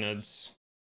Oceanids.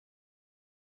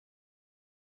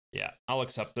 Yeah, I'll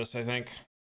accept this, I think.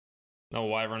 No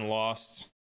Wyvern lost.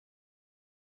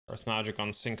 Earth Magic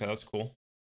on Sinka, that's cool.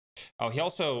 Oh, he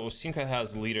also, Sinka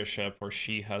has leadership, or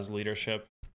she has leadership.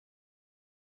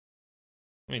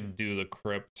 Let me do the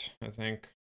crypt, I think.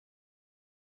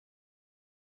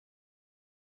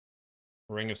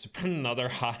 Ring of Supreme, another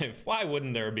hive. Why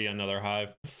wouldn't there be another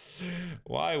hive?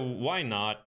 Why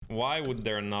not? Why would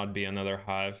there not be another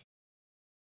hive?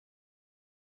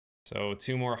 So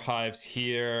 2 more hives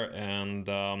here, and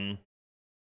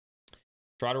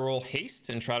try to roll haste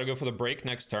and try to go for the break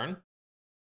next turn.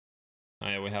 Oh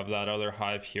yeah, we have that other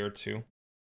hive here too.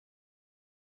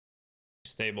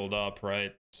 Stabled up,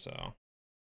 right? So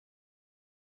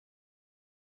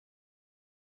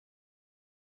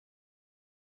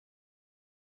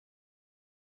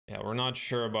yeah, we're not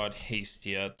sure about haste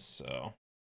yet, so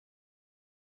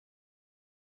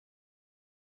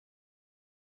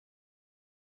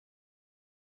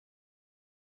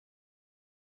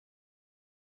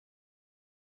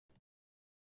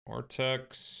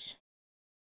Vortex.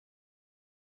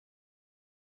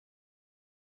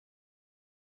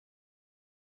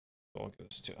 All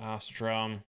goes to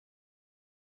Astra.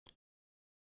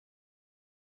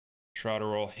 Try to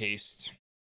roll haste.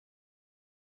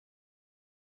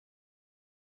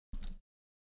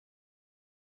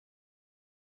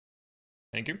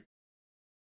 Thank you.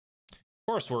 Of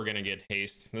course we're gonna get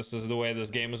haste. This is the way this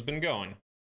game has been going.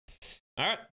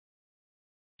 Alright.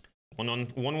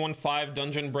 115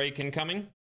 dungeon break incoming.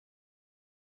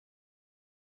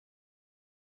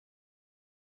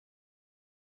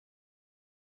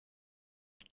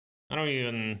 I don't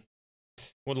even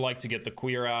would like to get the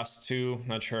queer ass too.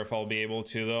 Not sure if I'll be able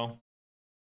to though.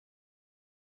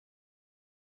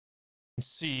 Let's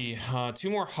see, 2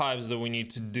 more hives that we need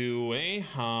to do, eh?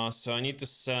 So I need to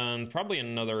send probably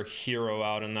another hero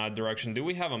out in that direction. Do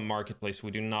we have a marketplace?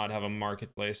 We do not have a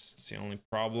marketplace. It's the only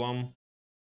problem.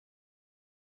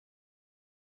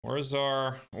 Where's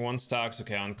our 1 stacks?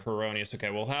 Okay, on Coronius. Okay,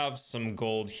 we'll have some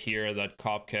gold here that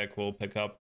Copkick will pick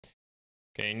up.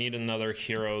 Okay, I need another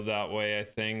hero that way, I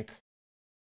think.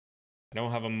 I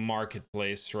don't have a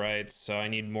marketplace, right? So I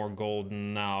need more gold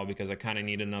now because I kind of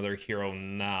need another hero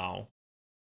now.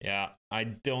 Yeah, I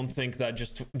don't think that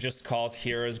just Cult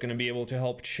here is going to be able to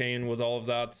help Chain with all of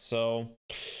that, so...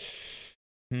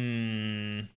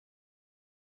 Damn.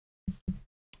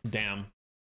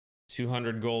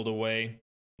 200 gold away.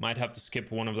 Might have to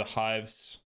skip one of the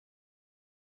hives.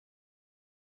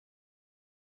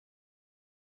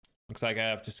 Looks like I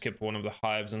have to skip one of the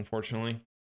hives, unfortunately.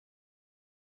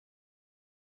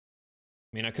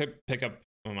 I mean, I could pick up...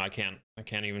 I can't. I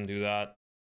can't even do that.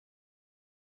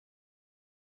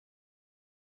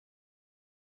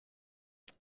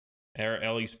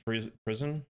 Ellie's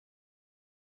prison?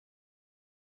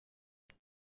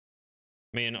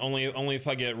 I mean, only if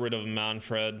I get rid of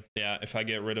Manfred. Yeah, if I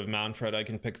get rid of Manfred, I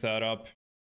can pick that up.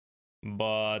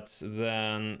 But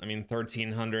then, I mean,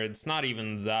 1300, it's not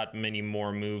even that many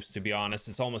more moves, to be honest.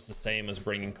 It's almost the same as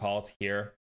bringing Cult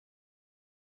here.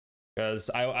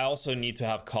 Because I also need to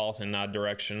have Cult in that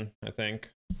direction, I think.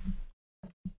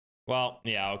 Well,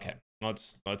 yeah, okay.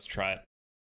 Let's try it.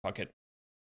 Fuck it.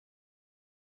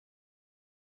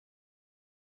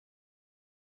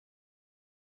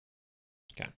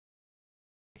 Okay.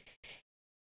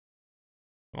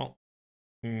 Well,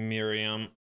 Miriam.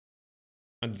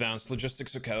 Advanced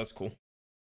logistics. Okay, that's cool.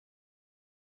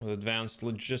 With advanced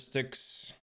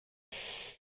logistics.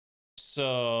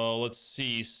 So let's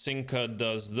see. Sinka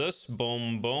does this.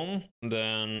 Boom, boom.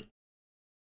 Then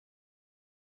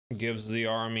gives the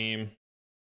army.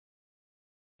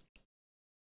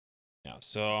 Yeah,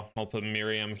 so I'll put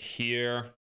Miriam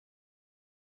here.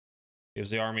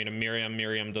 Gives the army to Miriam.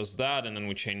 Miriam does that, and then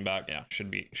we chain back. Yeah, should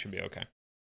be okay.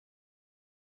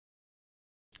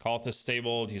 Cult is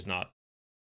stabled. He's not.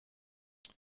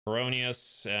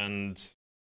 Coronius and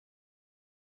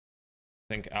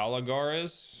I think Alagar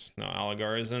is. No,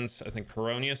 Alagar isn't. I think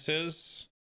Coronius is.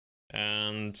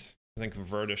 And I think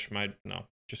Verdish might. No,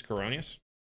 just Coronius.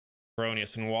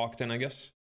 Coronius and Walkden, I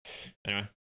guess. Anyway,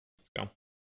 let's go.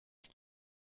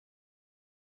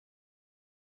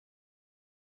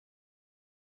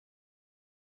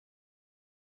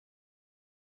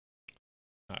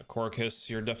 Corcus,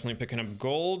 you're definitely picking up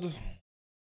gold.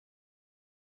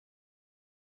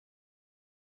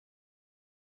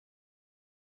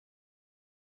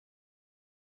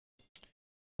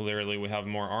 Clearly we have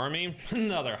more army.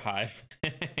 Another hive.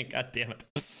 God damn it.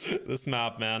 This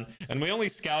map, man. And we only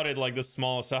scouted like the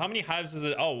small. So how many hives is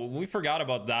it? Oh, we forgot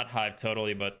about that hive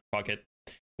totally, but fuck it.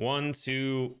 1,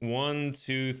 2, 1,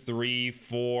 2, 3,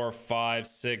 4, 5,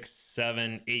 6,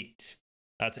 7, 8.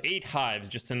 That's 8 hives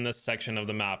just in this section of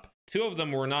the map. 2 of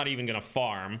them we're not even gonna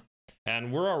farm.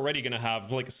 And we're already gonna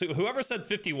have, like, so whoever said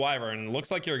 50 wyvern,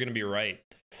 looks like you're gonna be right.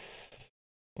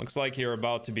 Looks like you're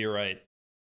about to be right.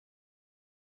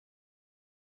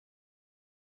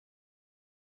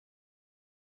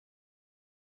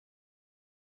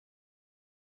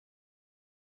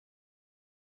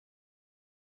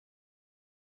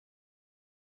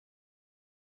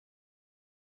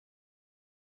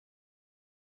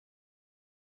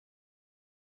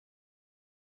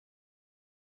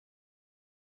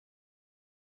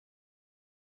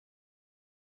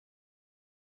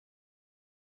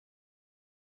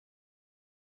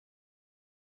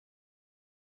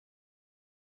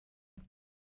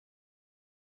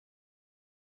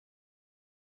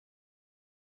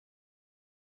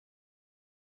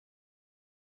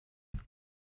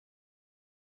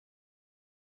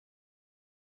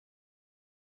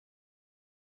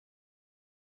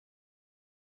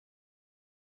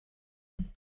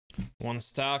 One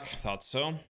stack, thought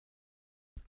so.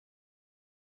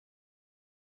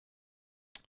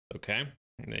 Okay,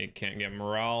 they can't get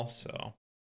morale, so.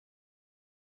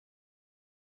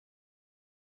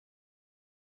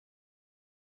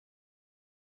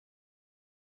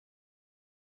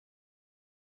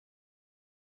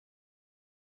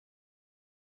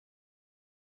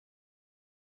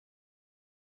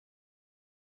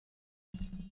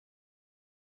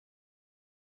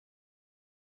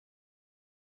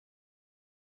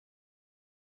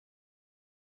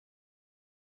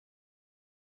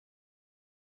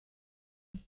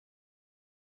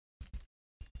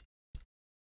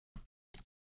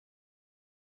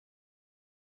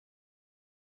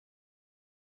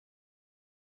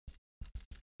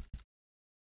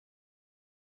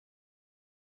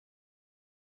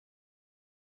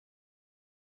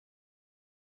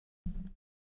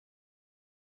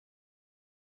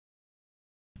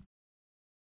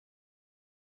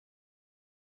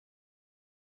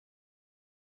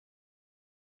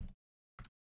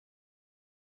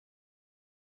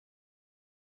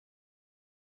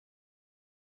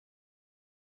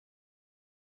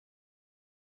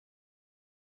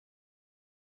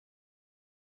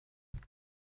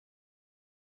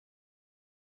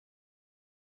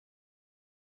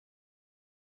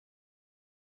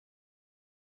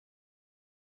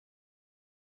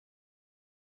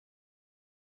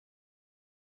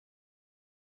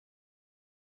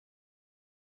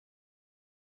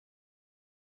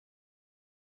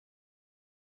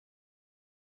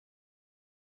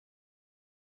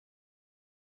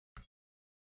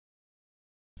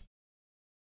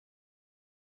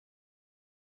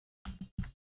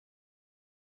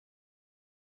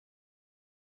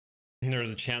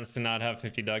 There's a chance to not have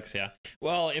 50 ducks, yeah.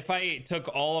 Well, if I took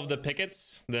all of the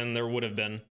pickets, then there would have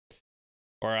been.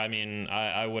 Or, I mean,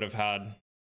 I would have had...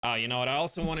 you know what, I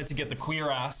also wanted to get the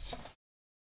queer ass.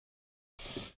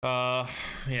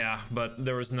 Yeah, but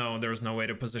there was no way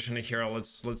to position a hero.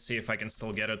 Let's see if I can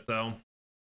still get it, though.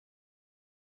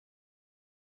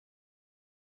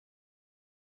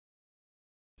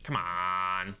 Come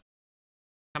on.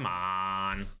 Come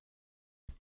on.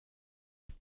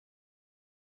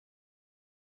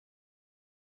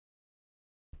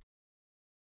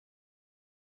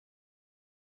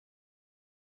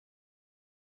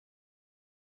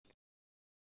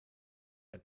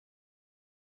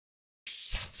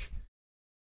 Shit.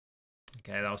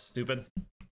 Okay, that was stupid.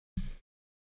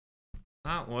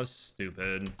 That was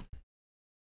stupid.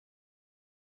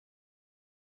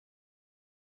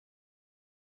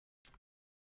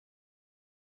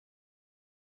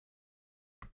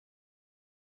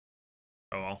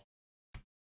 Oh well.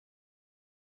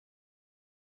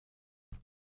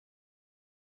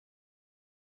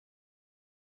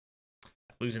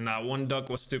 Losing that one duck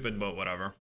was stupid, but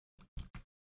whatever.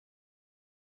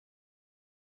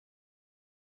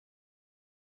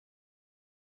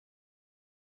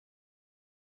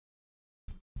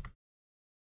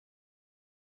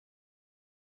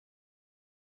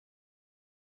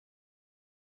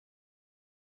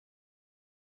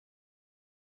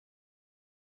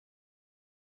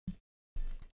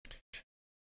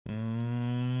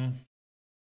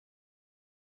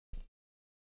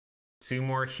 Two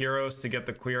more heroes to get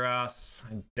the queer ass.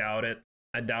 I doubt it.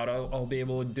 I doubt I'll be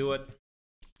able to do it.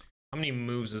 How many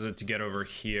moves is it to get over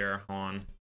here? On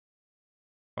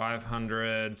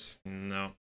 500.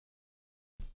 No.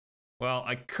 Well,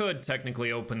 I could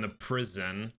technically open the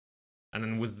prison. And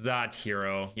then with that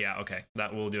hero, yeah, okay,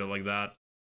 that will do it like that.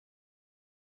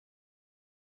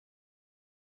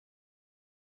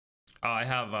 Oh, I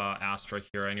have Astra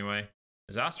here anyway.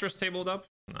 Is Astra's tabled up?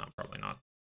 No, probably not.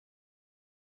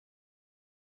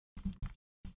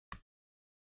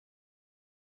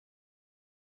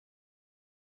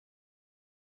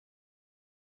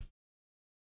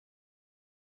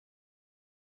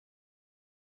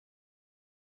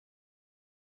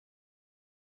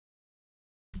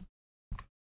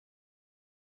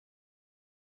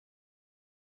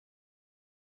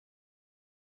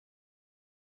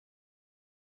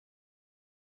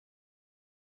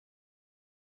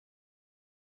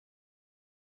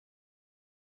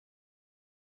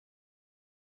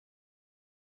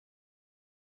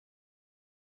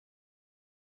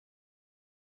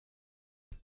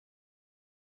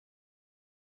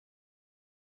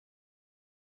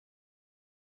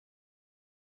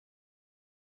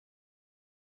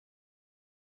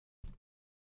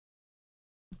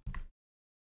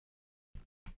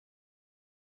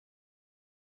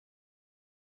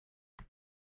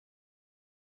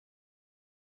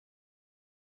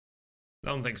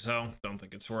 Don't think so. Don't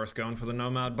think it's worth going for the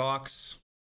Nomad box.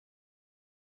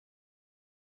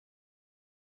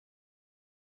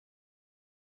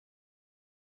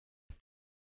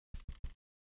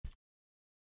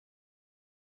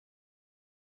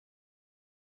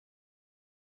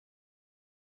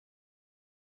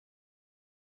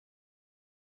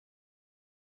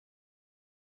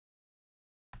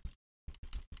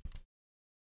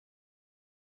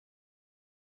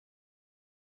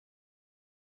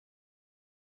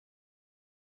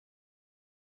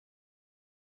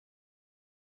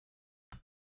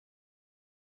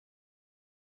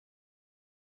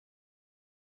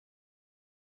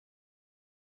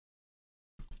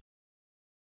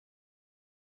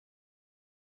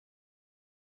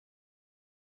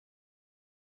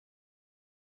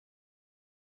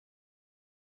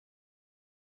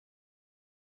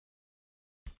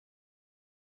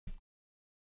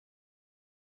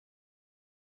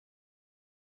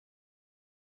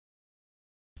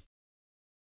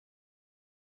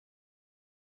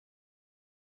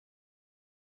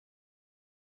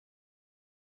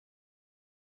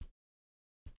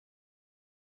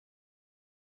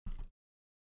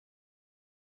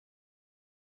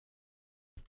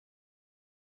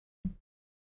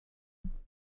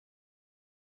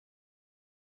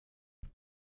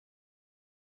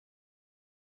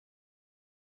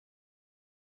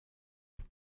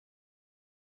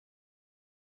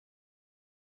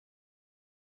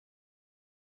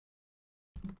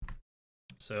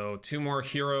 So 2 more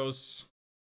heroes.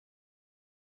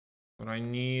 What I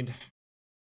need.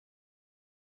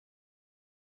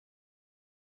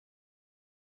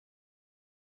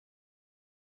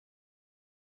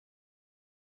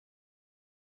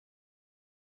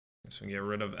 Guess we get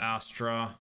rid of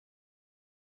Astra.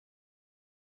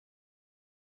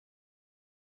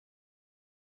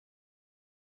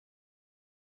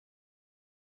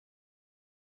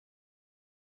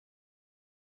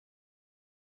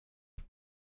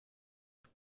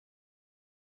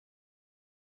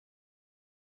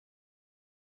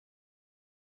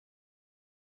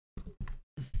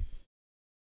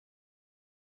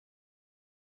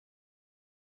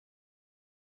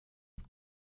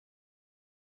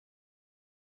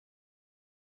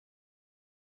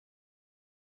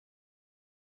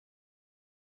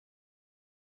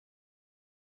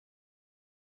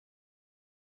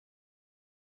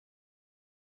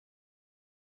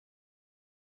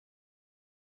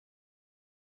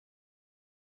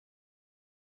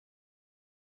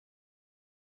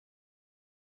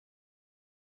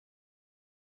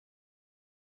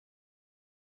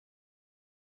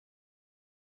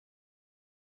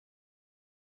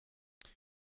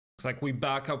 Looks like we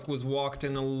back up was walked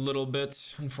in a little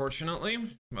bit,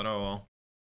 unfortunately. But oh well.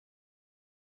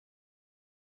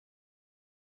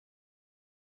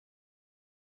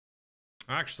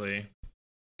 Actually,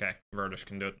 okay, Verdish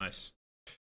can do it. Nice.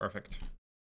 Perfect.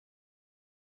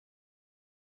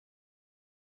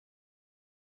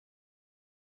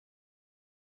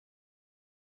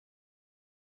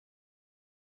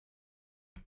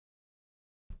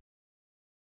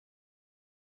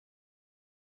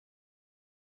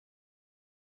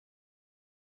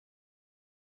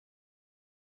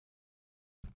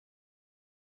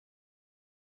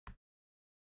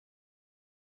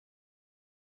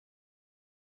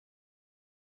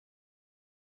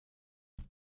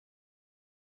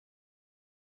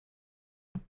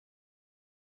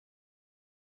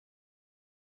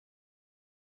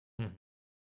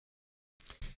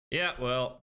 Yeah,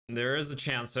 well, There is a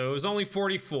chance. So it was only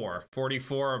 44.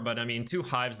 44, but I mean, 2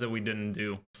 hives that we didn't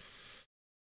do.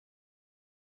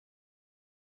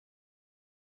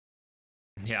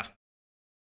 Yeah.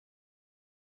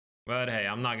 But hey,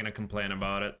 I'm not gonna complain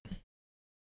about it.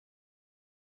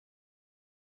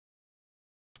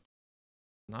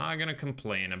 Not gonna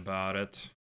complain about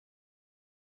it.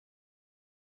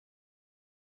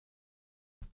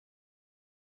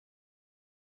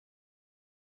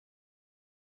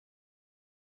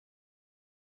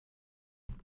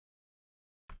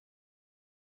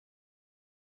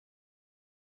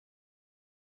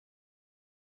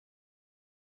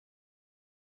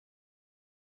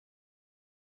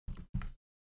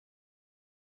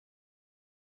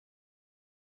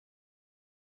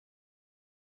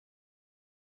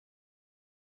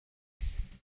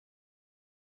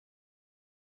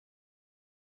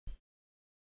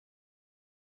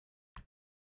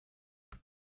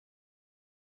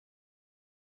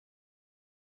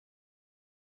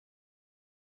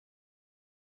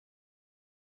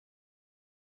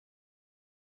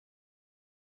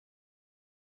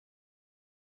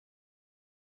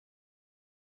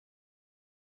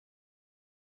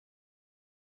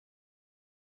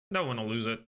 Don't want to lose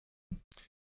it.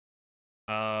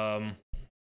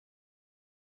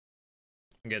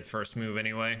 Get first move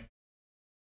anyway.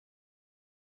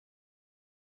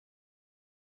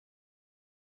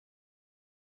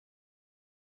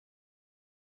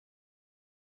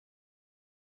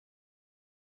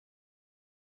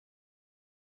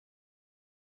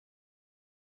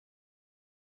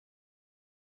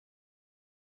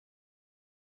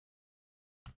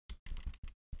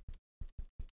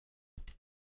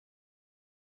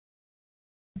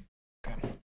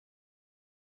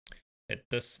 Hit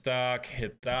this stack,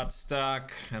 hit that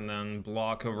stack, and then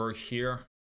block over here.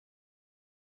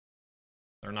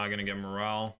 They're not gonna get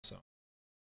morale, so.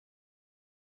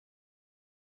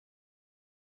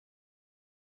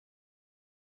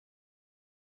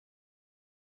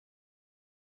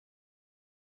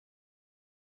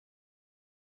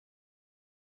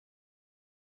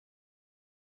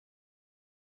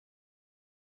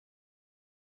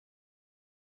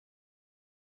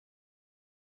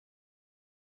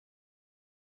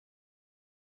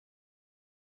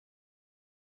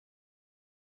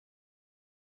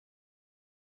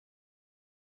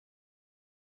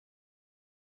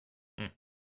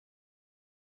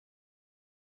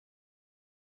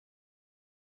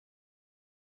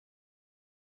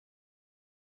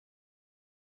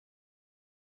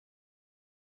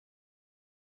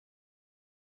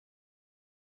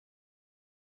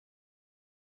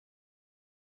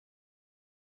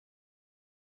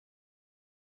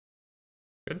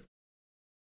 Good.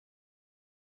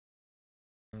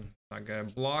 That guy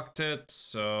blocked it,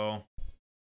 so.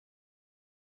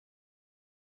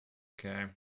 Okay.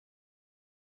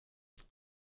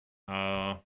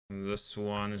 This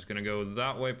one is gonna go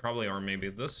that way probably, or maybe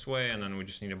this way, and then we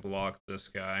just need to block this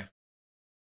guy.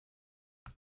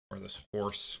 Or this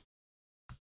horse.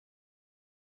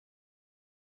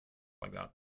 Like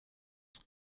that.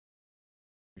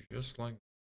 Just like.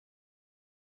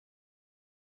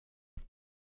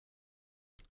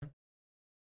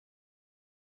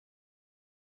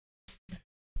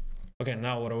 Okay,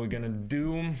 now what are we gonna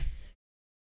do?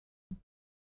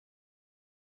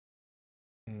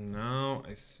 Now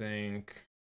I think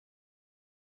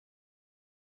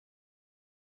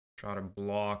try to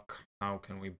block. How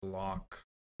can we block?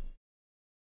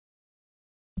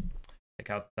 Take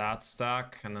out that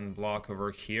stack and then block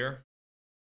over here.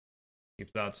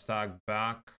 Keep that stack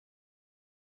back.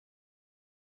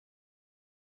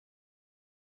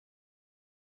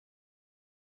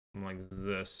 Like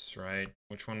this, right?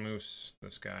 Which one moves?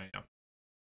 This guy, yeah.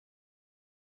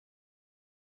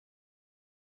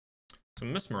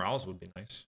 Some Miss Morales would be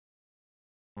nice.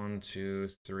 1, 2,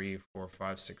 3, 4,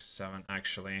 5, 6, 7.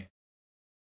 Actually,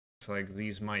 it's like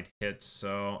these might hit,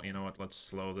 so you know what? Let's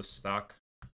slow the stack.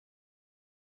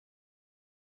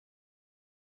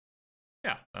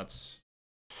 Yeah, that's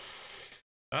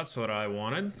what I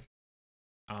wanted.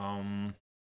 Okay,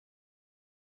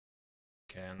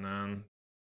 and then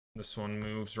this one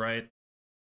moves, right?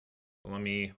 Let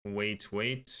me wait.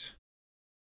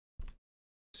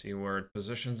 See where it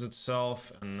positions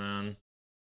itself, and then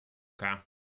okay.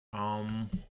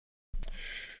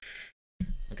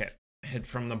 Okay, hit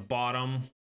from the bottom.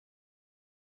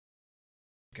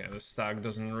 Okay, the stack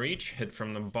doesn't reach. Hit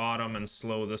from the bottom and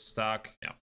slow the stack.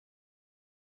 Yeah.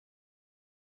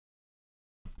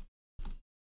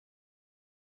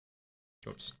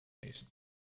 Oops, paste.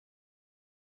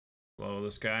 Slow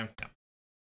this guy. Yeah.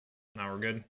 Now we're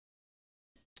good.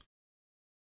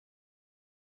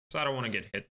 So I don't want to get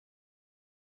hit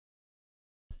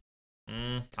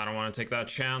I don't want to take that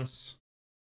chance.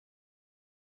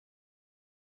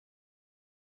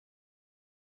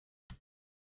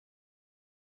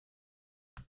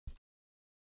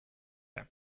 Okay.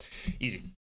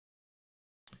 Easy.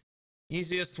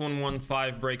 Easiest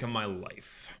 115 break of my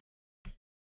life.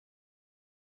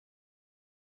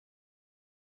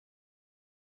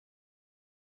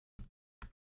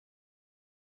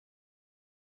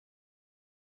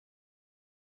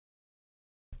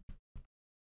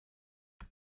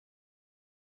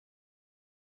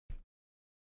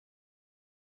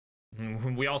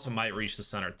 We also might reach the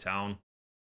center of town.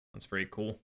 That's pretty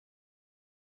cool.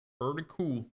 Pretty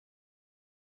cool.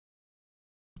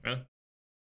 Yeah.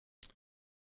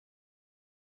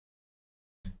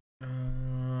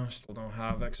 Still don't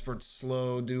have expert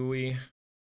slow, do we?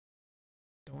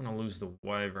 Don't want to lose the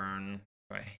wyvern.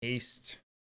 If I haste,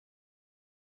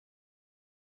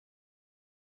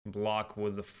 block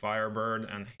with the firebird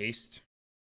and haste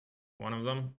one of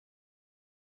them.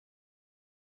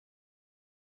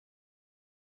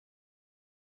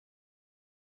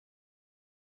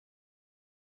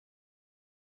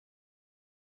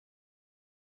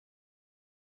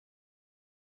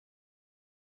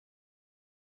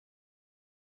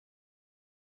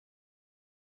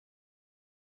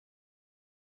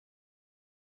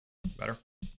 Better.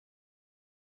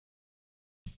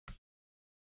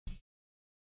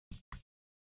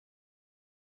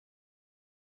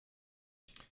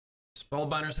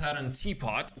 Spellbinder's hat and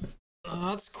teapot.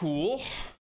 That's cool.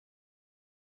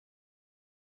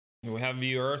 Do we have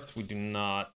the earth? We do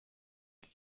not.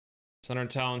 Center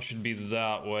town should be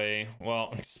that way.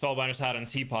 Well, Spellbinder's hat and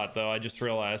teapot, though. I just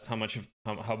realized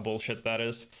how bullshit that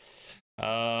is.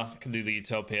 Could do the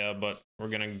Utopia, but we're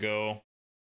gonna go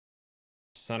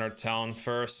center town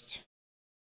first.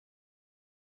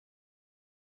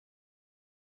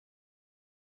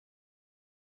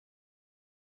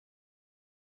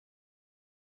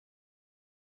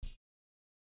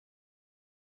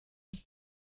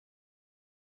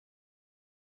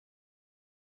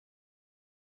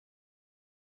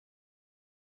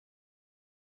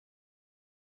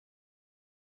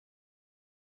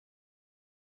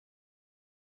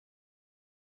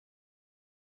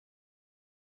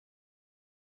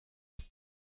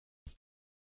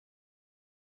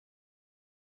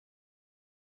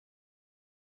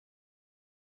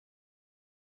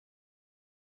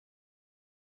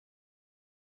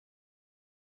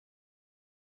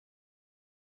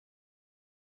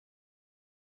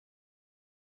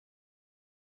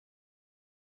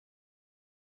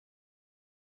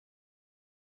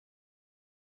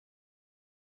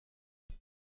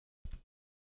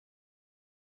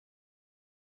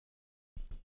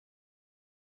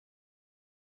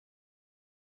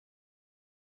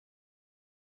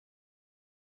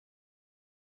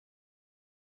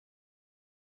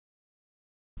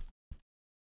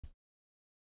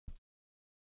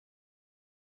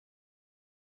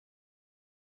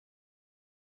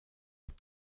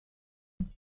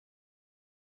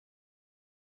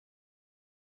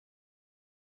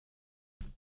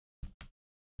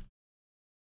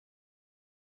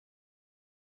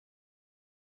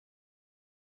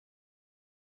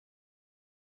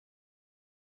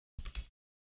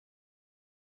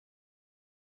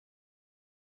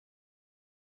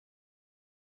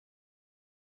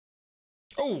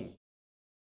 Oh!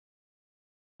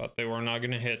 Thought they were not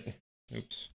gonna hit.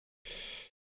 Oops.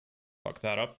 Fuck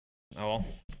that up. Oh well.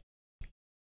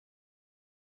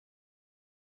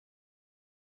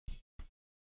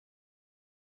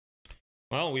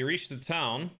 Well, we reached the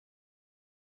town.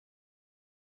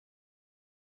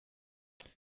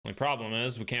 The problem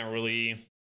is we can't really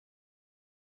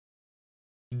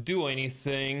do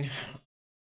anything.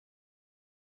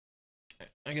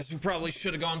 I guess we probably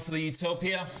should have gone for the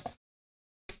Utopia.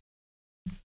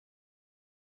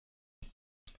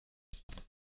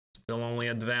 Still only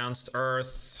advanced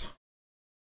Earth.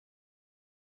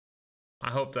 I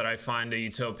hope that I find a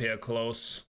Utopia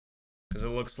close. Because it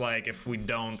looks like if we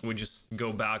don't, we just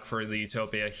go back for the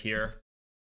Utopia here.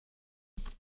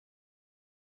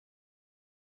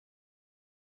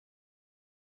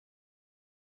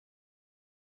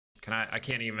 I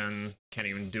can't even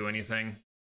do anything.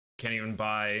 Can't even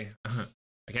buy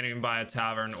I can't even buy a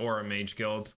tavern or a mage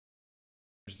guild.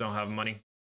 Just don't have money.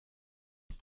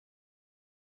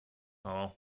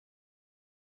 Oh.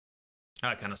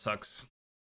 That kind of sucks.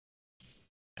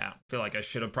 Yeah, I feel like I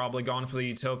should have probably gone for the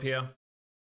Utopia.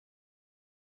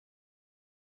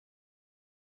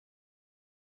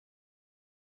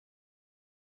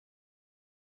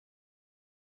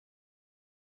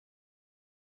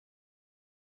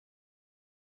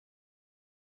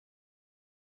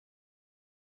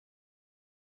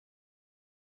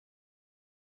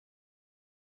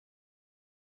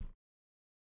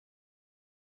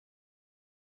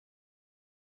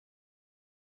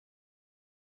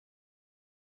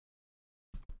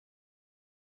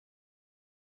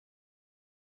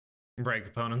 Break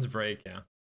opponent's break, yeah.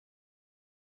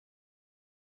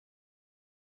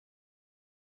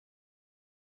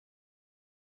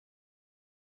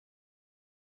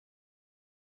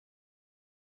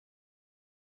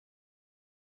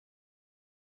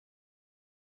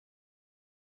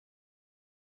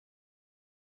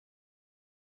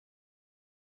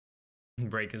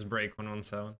 Break is break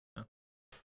 117.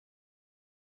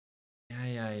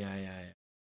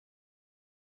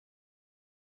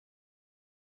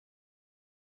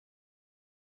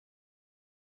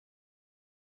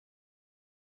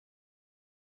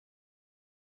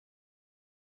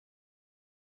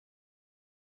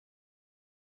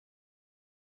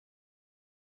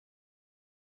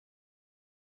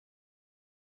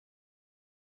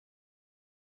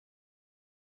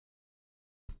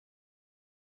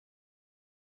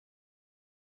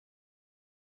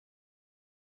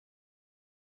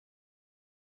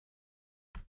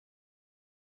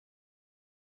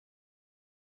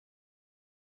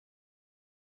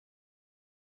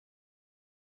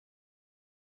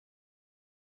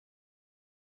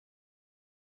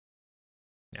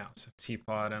 Yeah. 'Cause so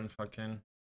teapot and fucking.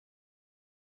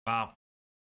 Wow.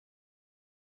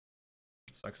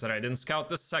 Sucks that I didn't scout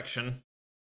this section.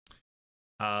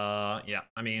 Yeah,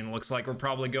 I mean, looks like we're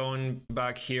probably going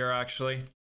back here, actually.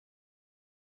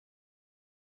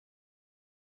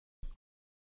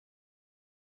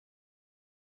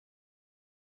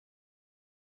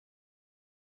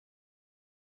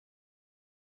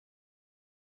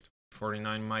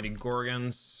 $49 Mighty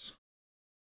Gorgons.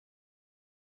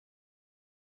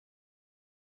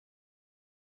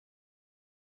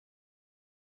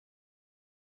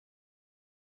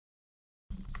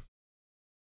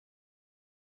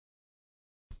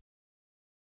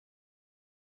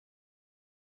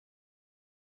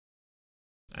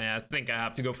 I think I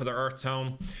have to go for the Earth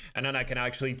Tome, and then I can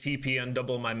actually TP and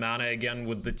double my mana again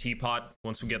with the teapot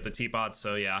once we get the teapot.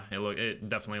 So yeah, it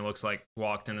definitely looks like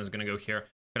Walkton is gonna go here.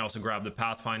 Can also grab the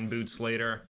Pathfind boots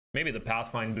later. Maybe the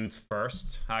Pathfind boots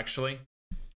first, actually.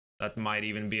 That might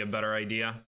even be a better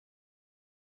idea.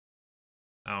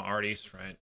 Oh, Artie's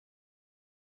right.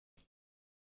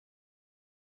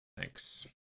 Thanks.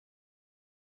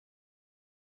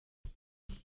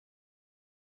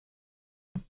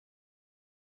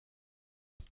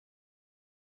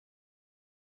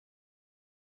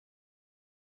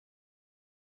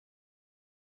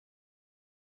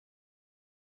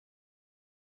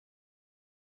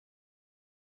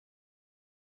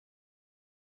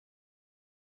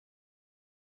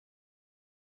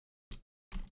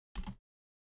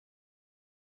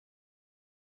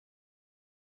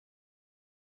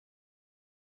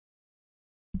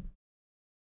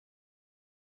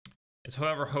 It's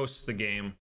whoever hosts the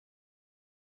game.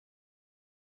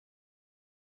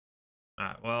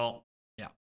 Alright, well, yeah.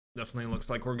 Definitely looks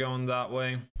like we're going that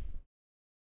way.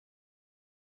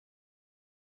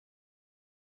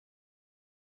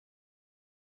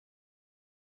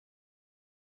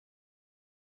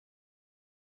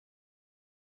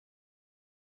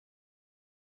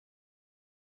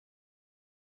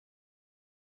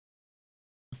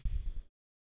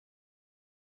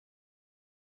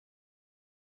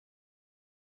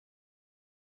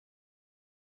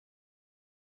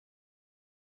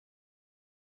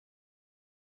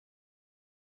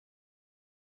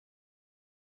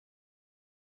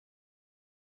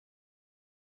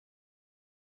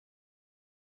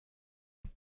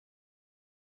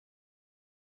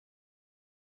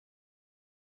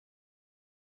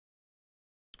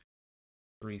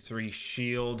 Three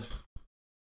shield.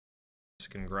 Just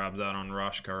can grab that on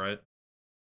Rashka, right?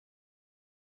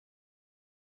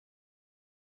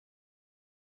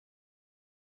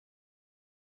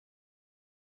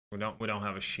 We don't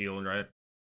have a shield, right?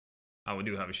 Oh, we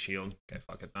do have a shield. Okay,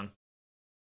 fuck it then.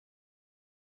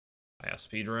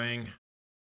 Speed ring.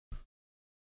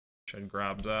 Should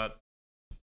grab that.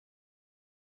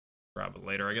 Grab it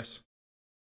later, I guess.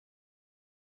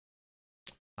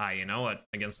 You know what?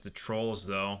 Against the trolls,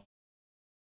 though.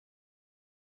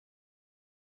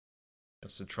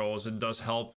 Against the trolls, it does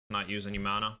help not use any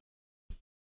mana.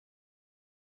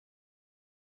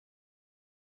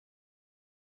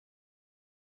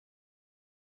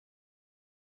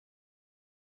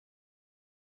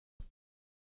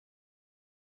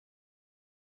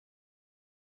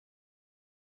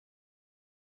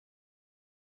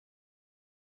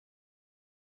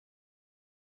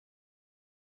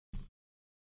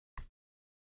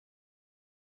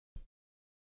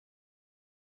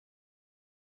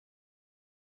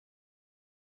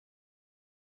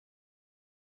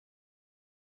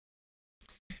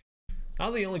 Now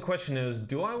the only question is,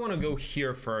 do I want to go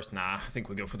here first? Nah, I think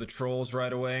we go for the trolls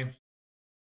right away.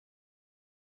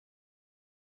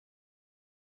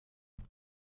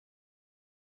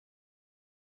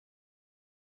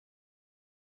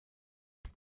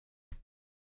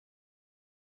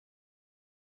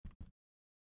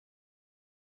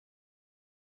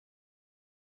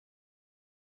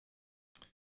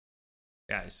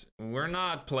 Guys, we're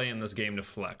not playing this game to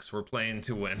flex. We're playing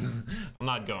to win. I'm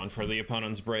not going for the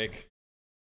opponent's break.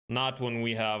 Not when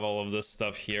we have all of this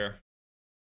stuff here.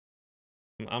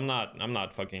 I'm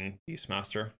not fucking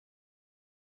Beastmaster.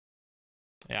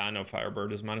 Yeah, I know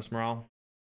Firebird is minus morale.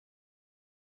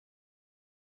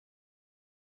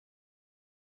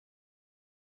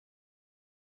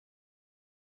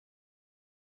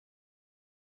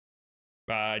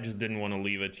 I just didn't want to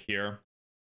leave it here.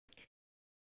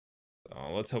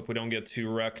 So let's hope we don't get too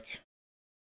wrecked.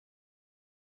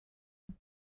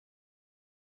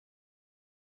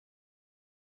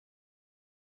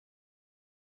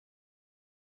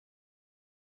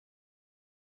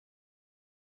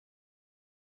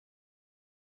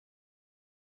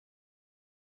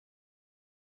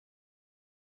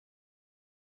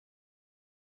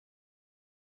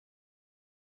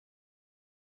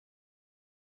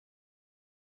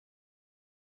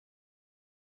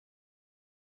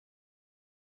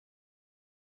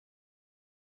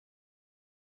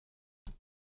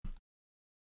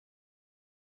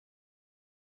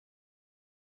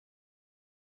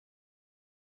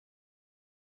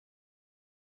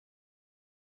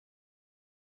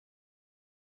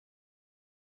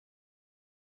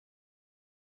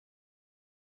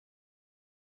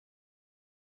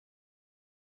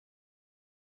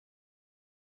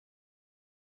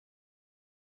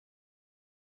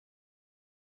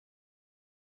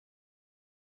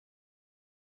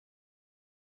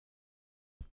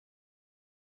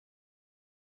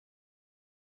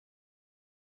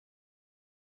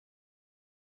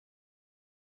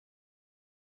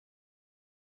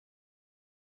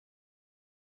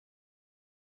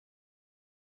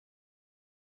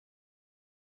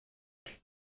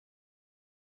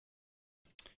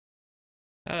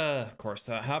 Of course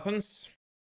that happens.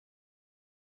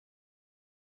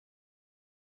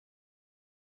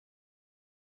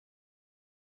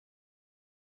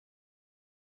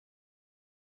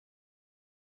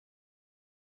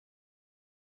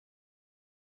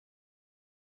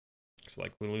 Looks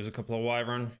like we lose a couple of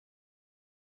Wyvern.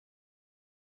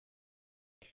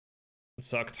 It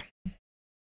sucked.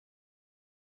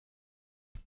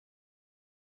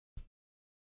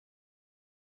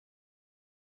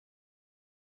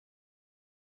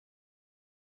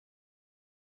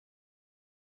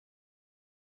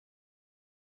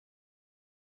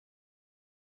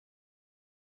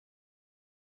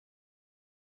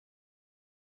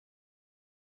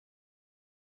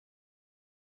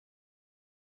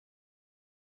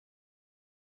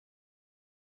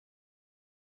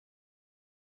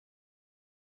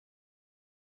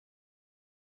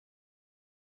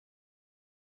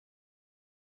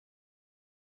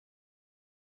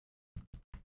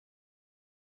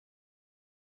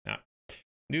 Yeah.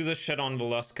 Do this shit on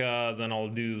Valeska, then I'll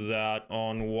do that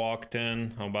on Walked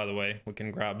In. Oh, by the way, we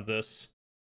can grab this.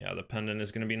 Yeah, the pendant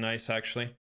is gonna be nice,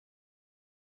 actually.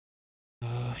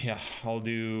 Yeah, I'll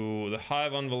do the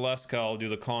Hive on Valeska, I'll do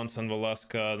the Cons on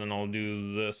Valeska, then I'll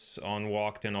do this on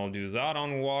Walked In, I'll do that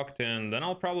on Walked In, then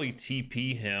I'll probably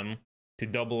TP him to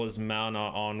double his mana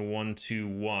on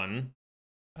 1/2/1,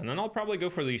 and then I'll probably go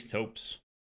for these taupes.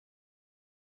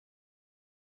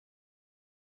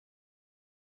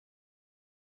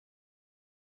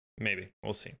 Maybe,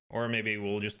 we'll see. Or maybe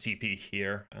we'll just TP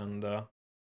here and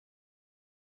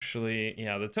actually,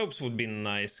 yeah, the taupes would be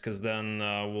nice because then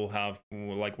we'll have,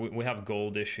 like, we have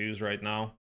gold issues right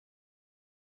now.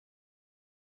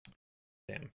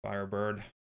 Damn, Firebird.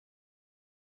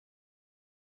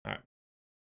 All right.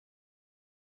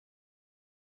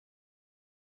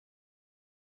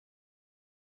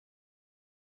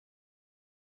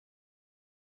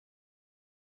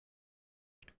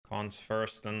 Cons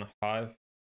first, then Hive.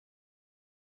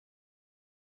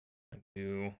 I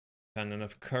do Pendant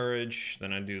of Courage,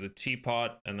 then I do the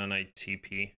Teapot, and then I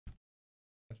TP.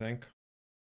 I think.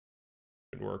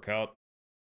 Should work out.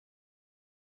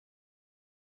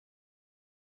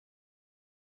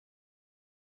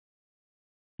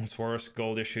 What's worse,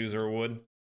 gold issues or wood?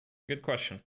 Good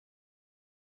question.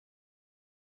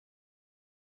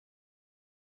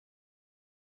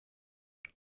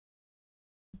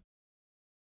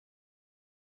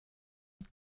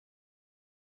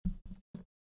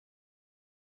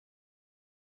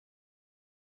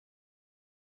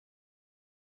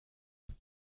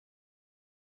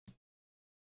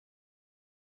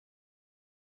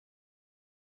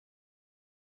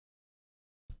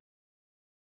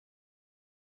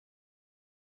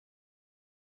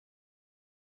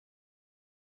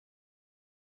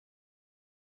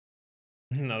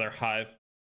 Another Hive.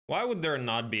 Why would there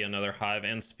not be another Hive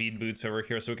and Speed Boots over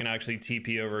here so we can actually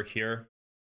TP over here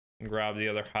and grab the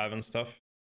other Hive and stuff?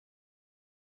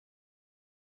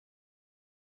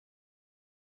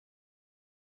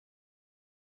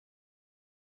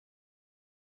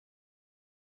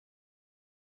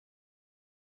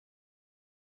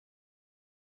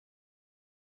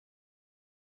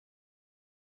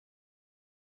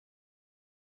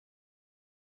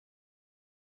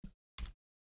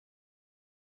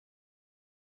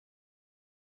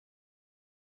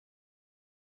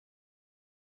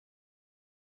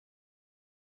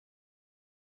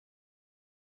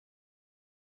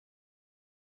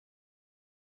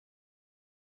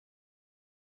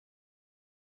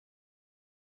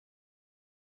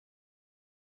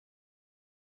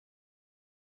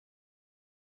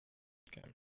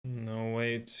 No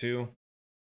way to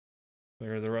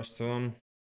clear the rest of them.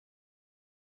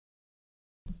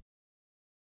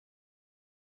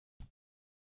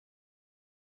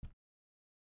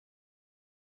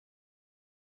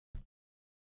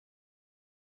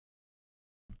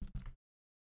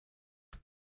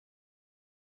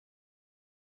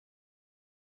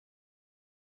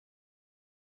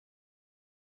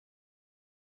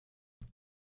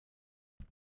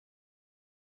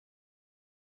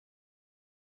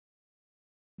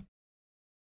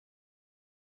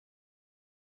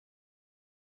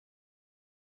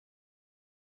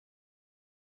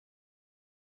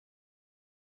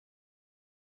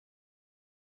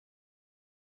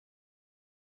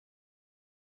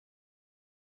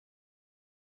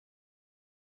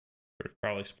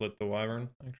 Probably split the wyvern,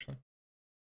 actually.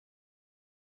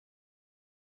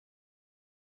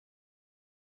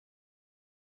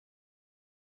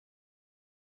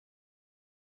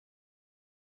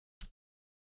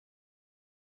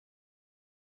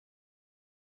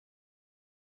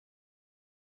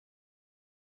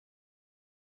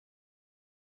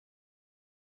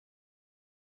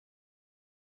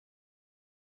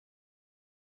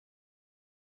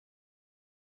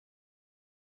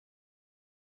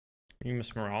 You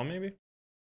miss morale, maybe?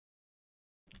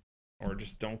 Or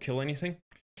just don't kill anything.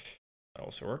 That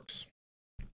also works.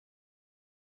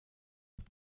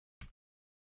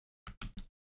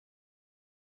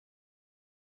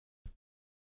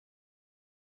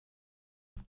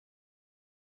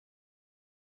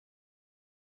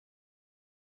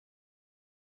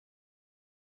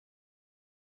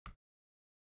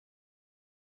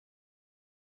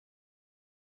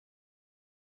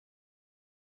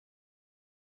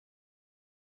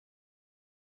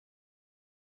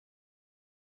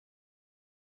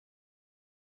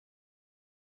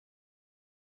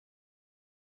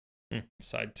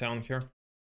 Side town here.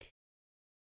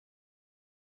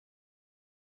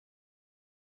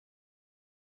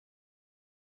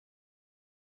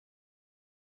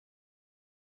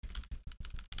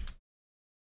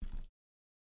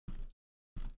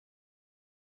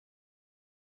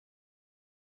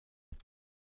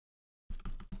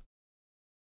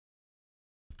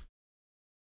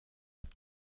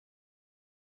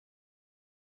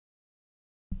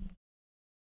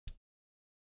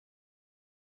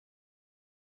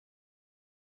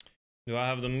 Do I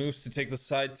have the moves to take the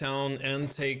side town and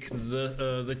take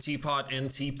the teapot and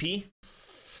TP?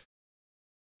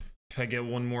 If I get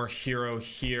one more hero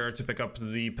here to pick up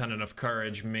the Pendant of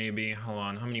Courage, maybe. Hold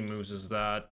on, how many moves is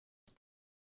that?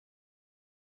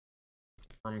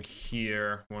 From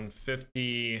here,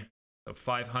 150, so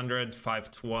 500,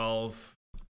 512.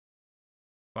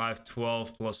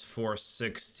 512 plus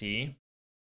 460.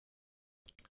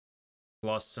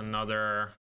 Plus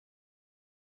another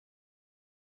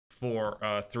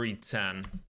 310.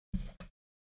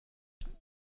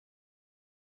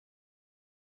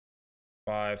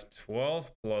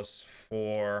 512 plus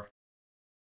 4.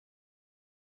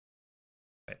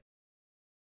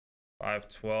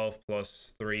 512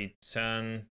 plus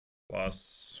 310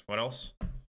 plus what else?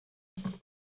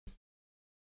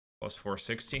 Plus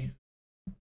 460.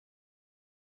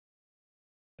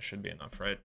 That should be enough,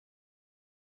 right?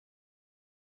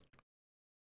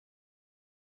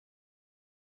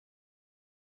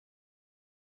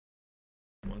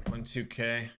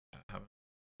 $1.2K. I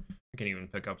can even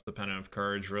pick up the Pendant of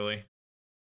Courage, really.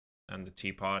 And the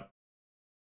teapot.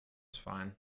 It's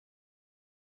fine.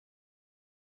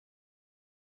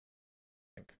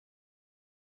 I think.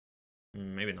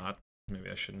 Maybe not. Maybe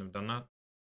I shouldn't have done that.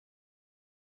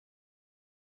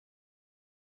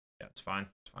 Yeah, it's fine.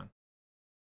 It's fine.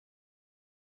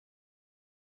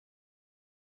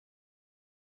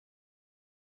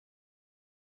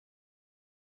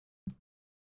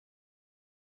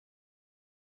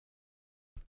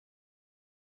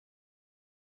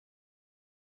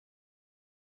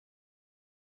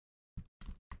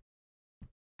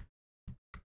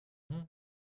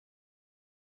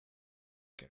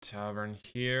 Get tavern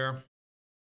here.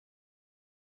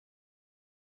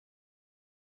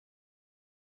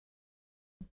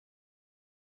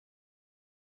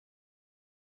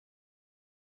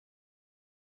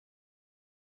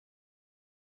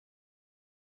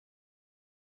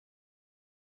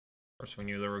 Of course, we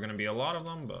knew there were going to be a lot of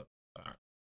them, but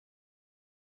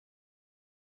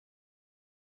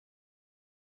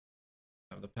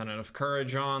have the Pendant of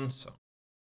Courage on, so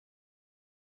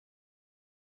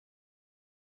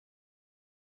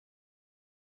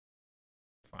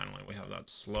finally we have that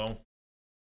slow.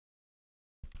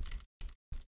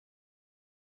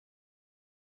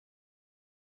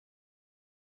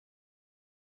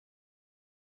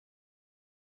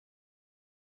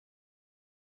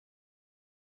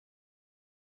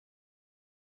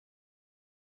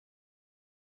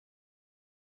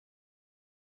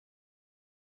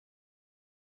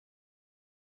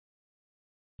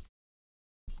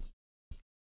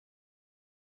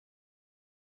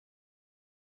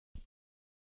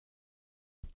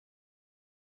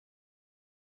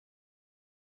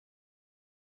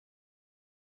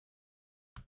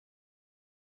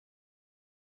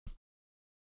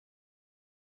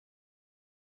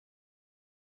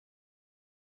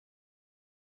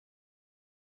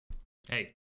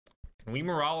 Hey, can we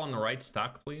morale on the right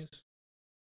stack, please?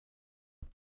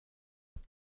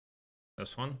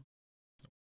 This one?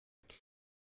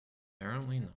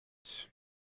 Apparently not.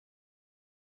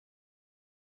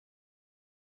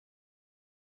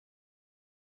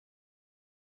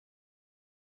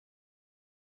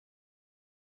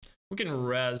 We can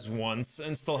res once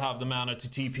and still have the mana to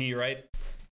TP, right?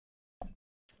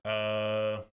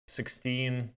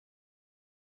 16.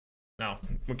 No,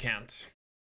 we can't.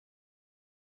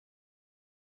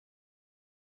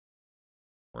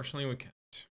 Fortunately, we can't.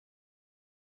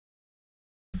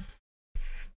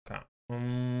 Okay.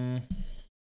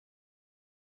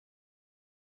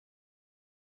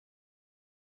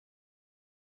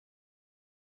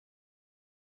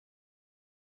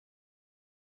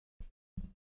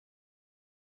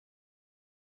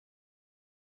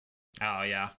 Oh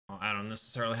yeah. Well, I don't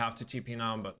necessarily have to TP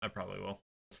now, but I probably will.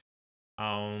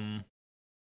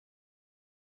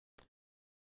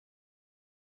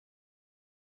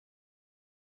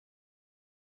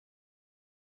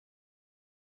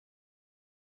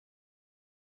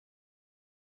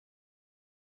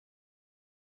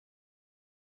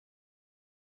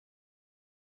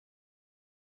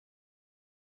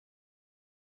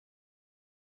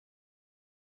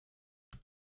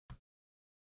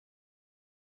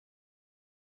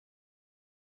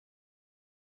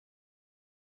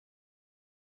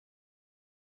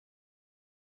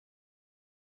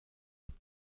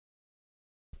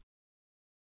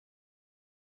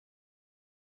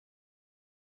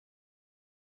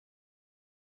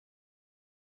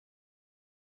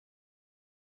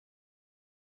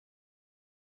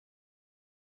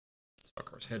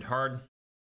 Suckers hit hard.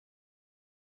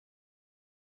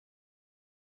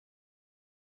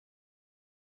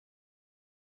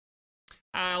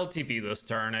 I'll TP this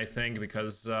turn, I think,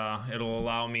 because it'll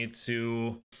allow me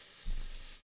to...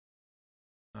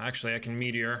 Actually, I can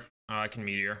Meteor. I can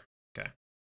Meteor. Okay.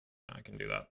 I can do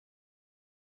that.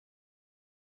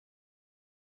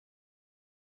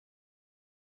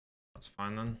 That's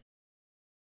fine then.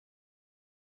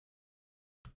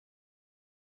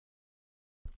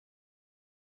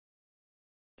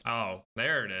 Oh,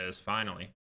 there it is,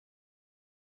 finally.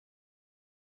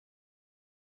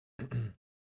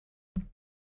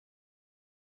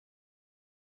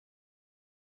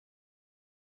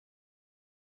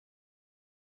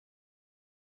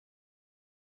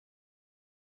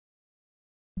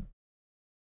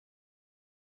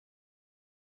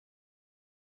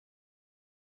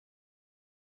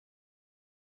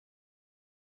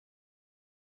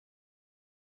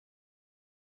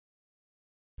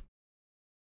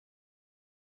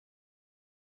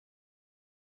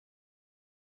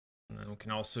 And then we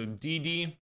can also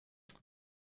DD.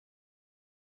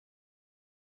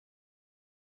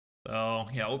 So,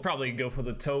 yeah, we'll probably go for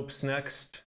the taupes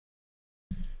next.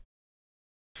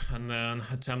 And then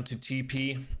attempt to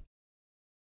TP.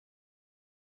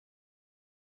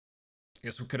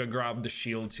 Guess we could have grabbed the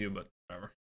shield too, but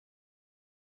whatever.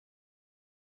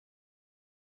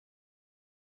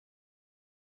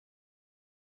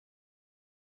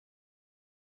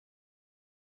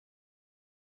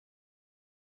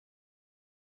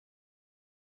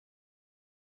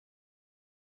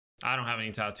 I don't have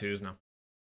any tattoos now.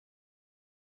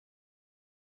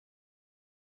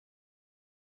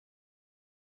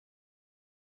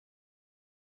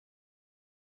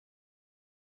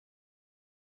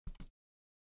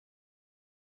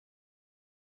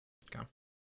 Okay.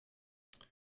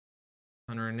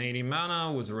 180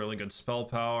 mana was a really good spell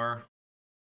power.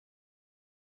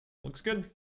 Looks good.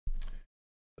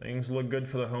 Things look good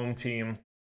for the home team.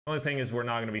 Only thing is we're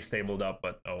not going to be stabled up,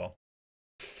 but oh well.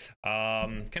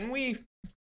 Can we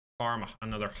farm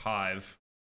another hive?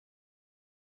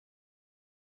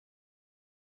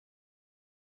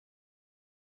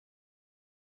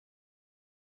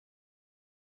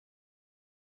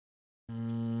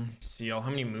 CL, how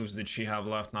many moves did she have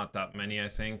left? Not that many, I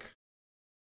think.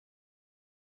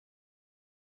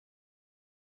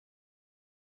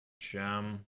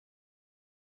 Gem.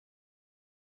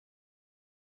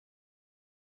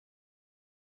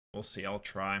 We'll see, I'll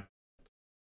try.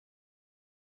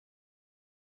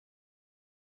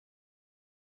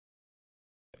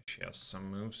 She has some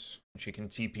moves. She can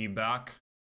TP back.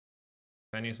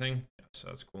 If anything. Yeah, so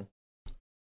that's cool.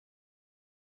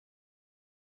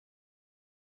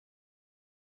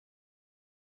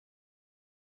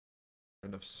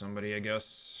 Rid of somebody, I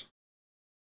guess.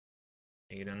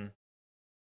 Aiden.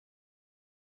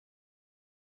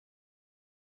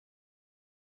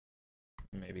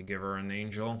 Maybe give her an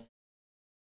angel.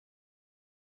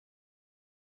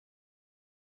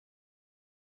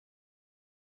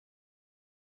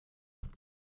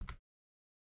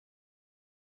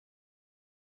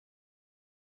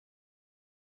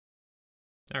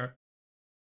 All right.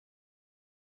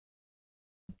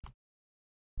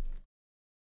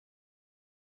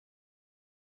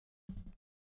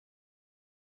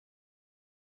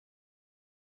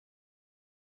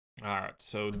 All right,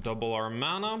 so double our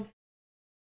mana.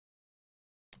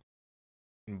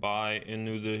 Buy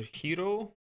into the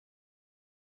hero.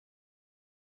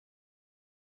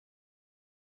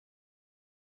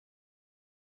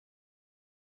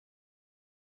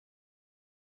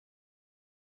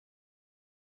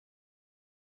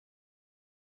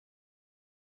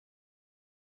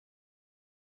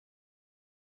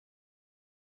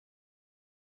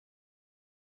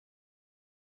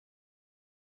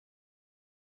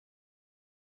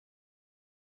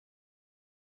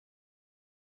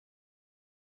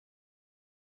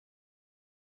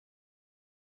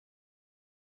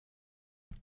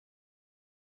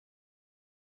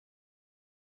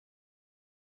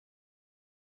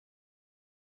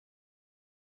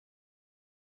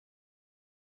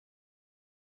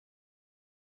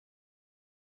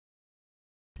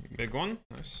 Big one,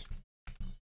 nice.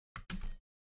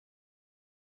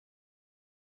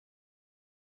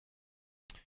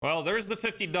 Well, there's the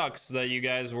 50 ducks that you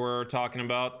guys were talking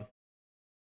about.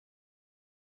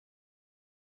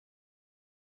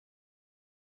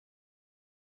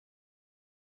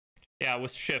 Yeah,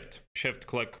 with shift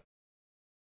click.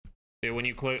 Yeah, when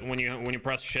you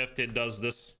press shift, it does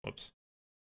this. Whoops.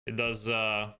 It does you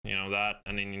know, that,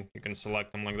 and then you can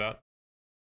select them like that.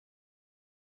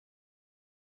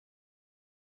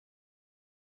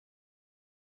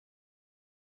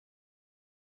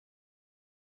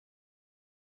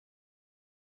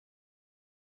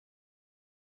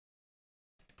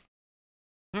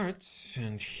 All right,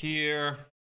 and here,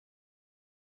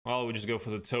 well, we just go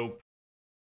for the taupe.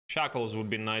 Shackles would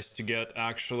be nice to get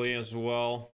actually as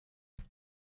well.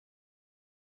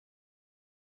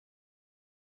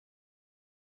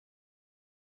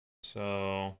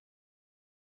 So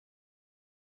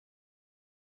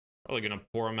probably gonna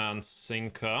poor man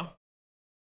Sinka,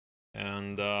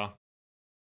 and we'll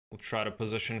try to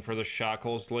position for the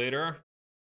shackles later.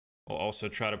 We'll also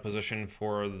try to position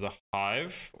for the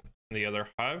hive, the other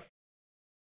hive.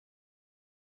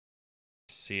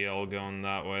 CL going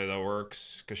that way, that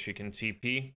works, because she can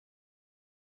TP.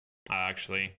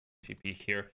 Actually, TP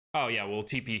here. Oh yeah, we'll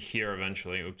TP here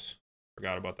eventually. Oops,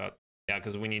 forgot about that. Yeah,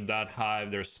 because we need that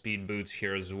hive. There's speed boots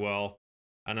here as well.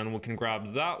 And then we can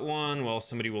grab that one. Well,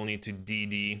 somebody will need to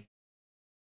DD.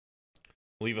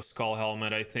 Leave a skull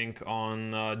helmet, I think,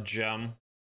 on Gem.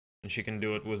 And she can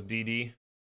do it with DD.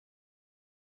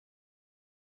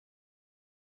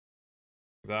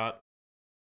 That.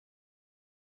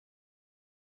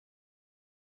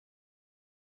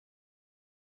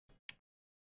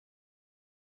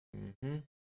 Mm-hmm.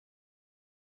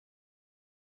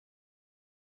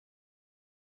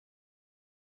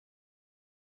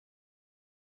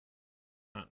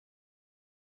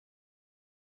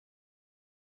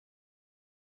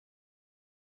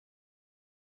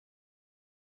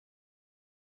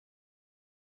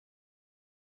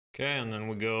 Okay, and then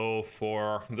we go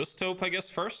for this taupe, I guess,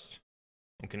 first.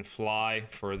 We can fly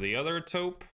for the other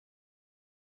taupe.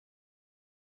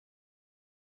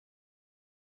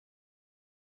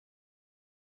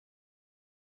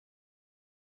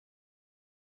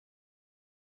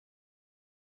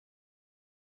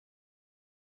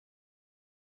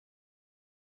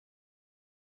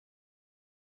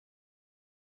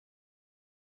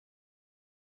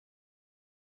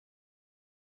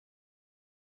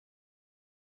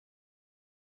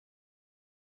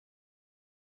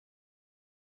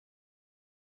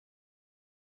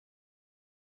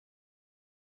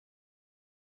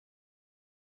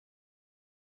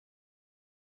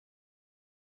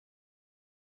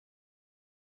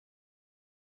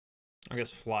 I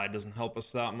guess fly doesn't help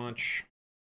us that much.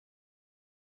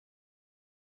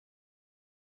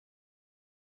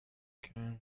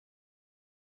 Okay.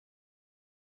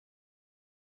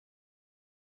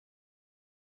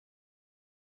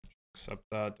 Accept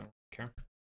that, don't care.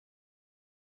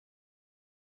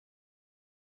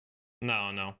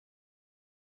 No, no.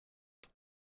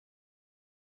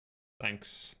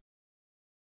 Thanks.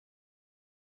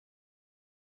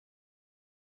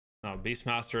 No,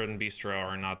 Beastmaster and Bistro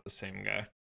are not the same guy.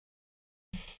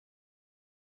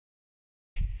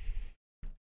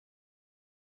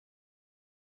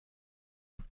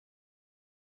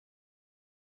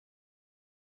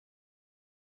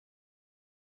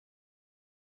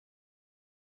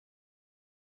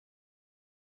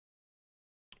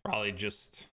 Probably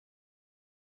just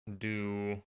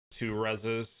do 2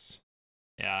 reses.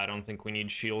 Yeah, I don't think we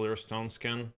need shield or stone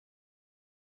skin.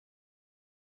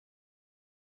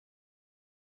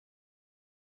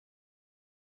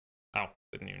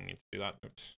 Didn't even need to do that.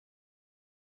 Oops.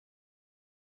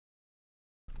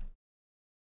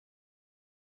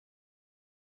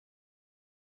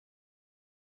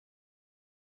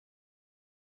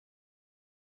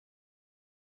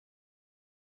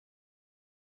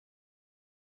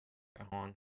 Go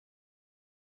on.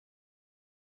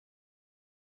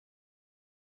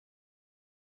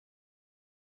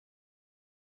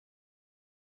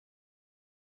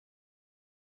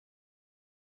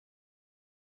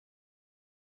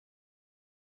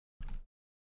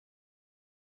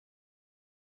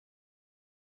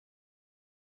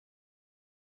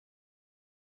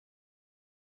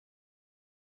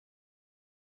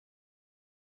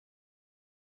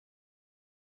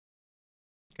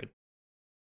 Good.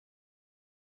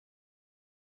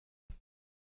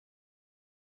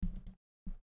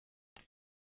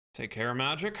 Take care,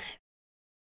 magic.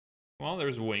 Well,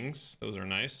 there's wings. Those are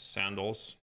nice.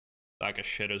 Sandals. Sack of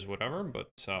shit is whatever, but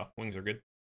wings are good.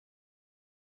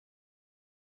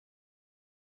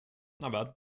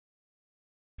 Not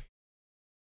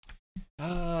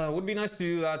bad. Would be nice to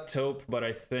do that taupe, but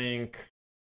I think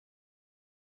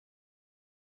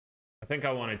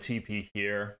I want to TP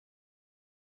here.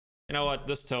 You know what?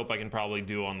 This taupe I can probably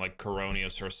do on like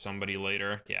Coronius or somebody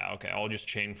later. Yeah, okay. I'll just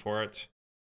chain for it.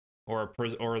 Or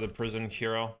the prison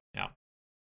hero. Yeah.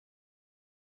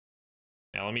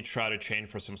 Yeah, let me try to chain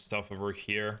for some stuff over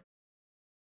here.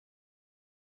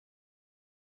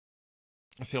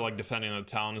 I feel like defending the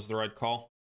town is the right call.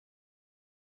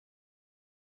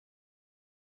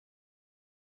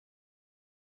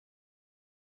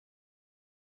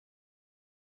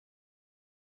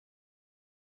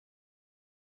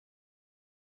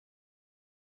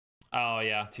 Oh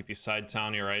yeah, TP side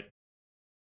town, you're right.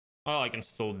 Well, I can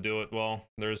still do it. Well,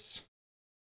 there's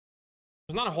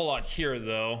not a whole lot here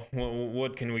though.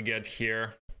 What can we get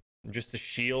here? Just a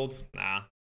shield? Nah.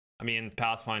 I mean,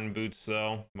 Pathfind boots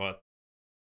though, but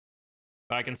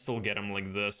I can still get them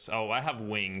like this. Oh, I have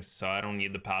wings, so I don't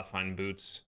need the Pathfind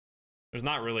boots. There's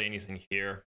not really anything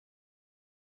here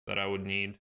that I would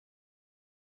need.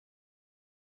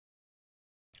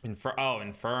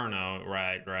 Inferno.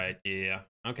 Right. Yeah.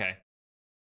 Okay.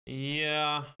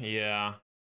 Yeah.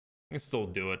 I can still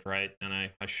do it, right? And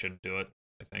I should do it,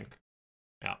 I think.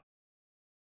 Yeah.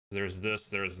 There's this,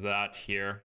 there's that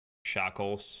here.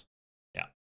 Shackles. Yeah.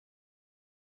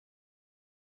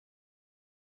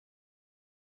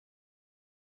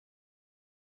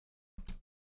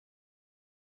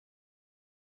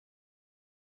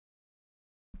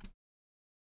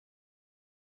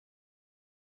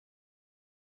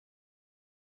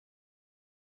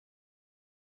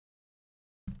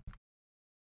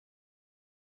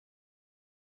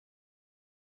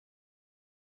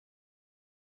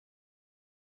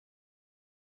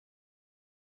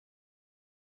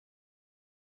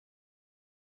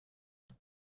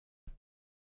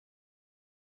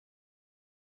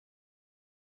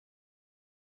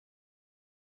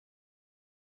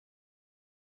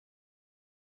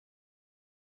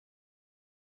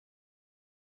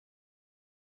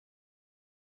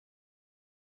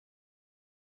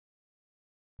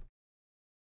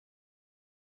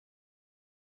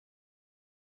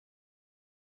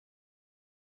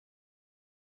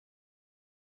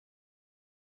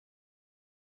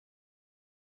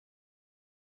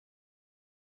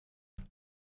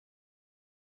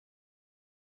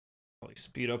 Probably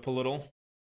speed up a little.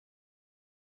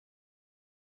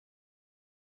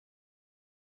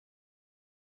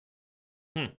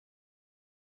 I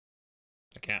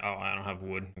can't. Oh, I don't have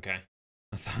wood. Okay.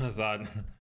 I thought.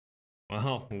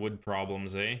 Well, wood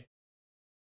problems, eh?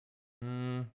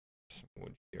 Some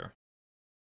wood here.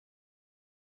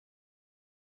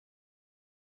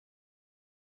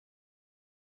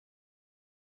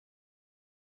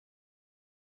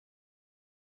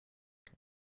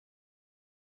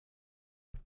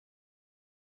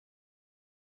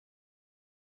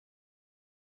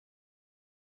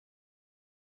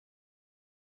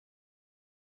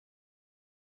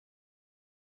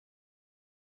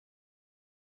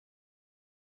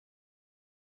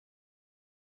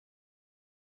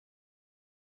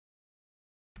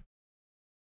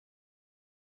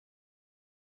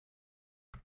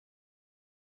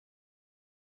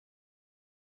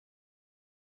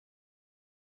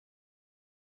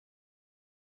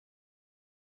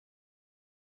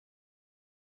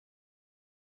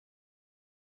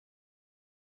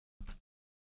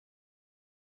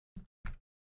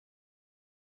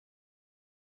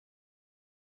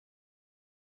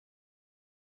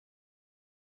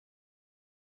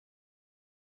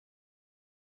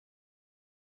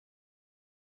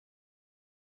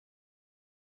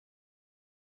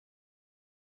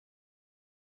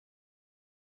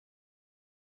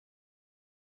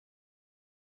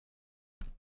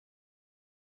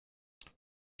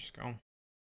 Let's go.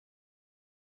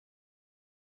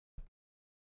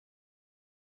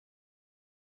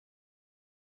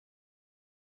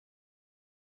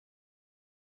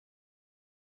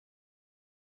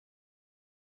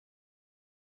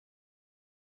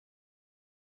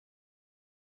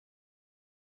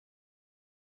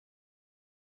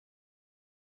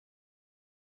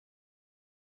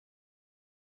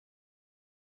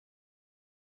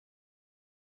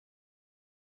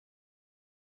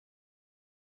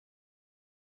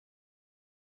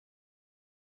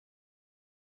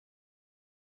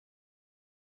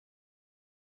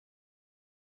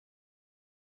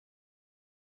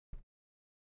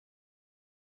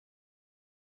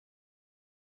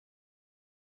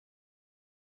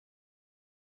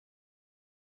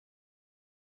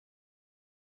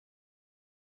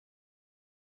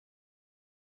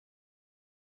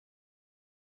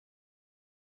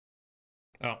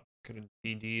 Oh, could have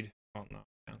DD'd. Oh no.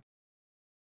 Yeah.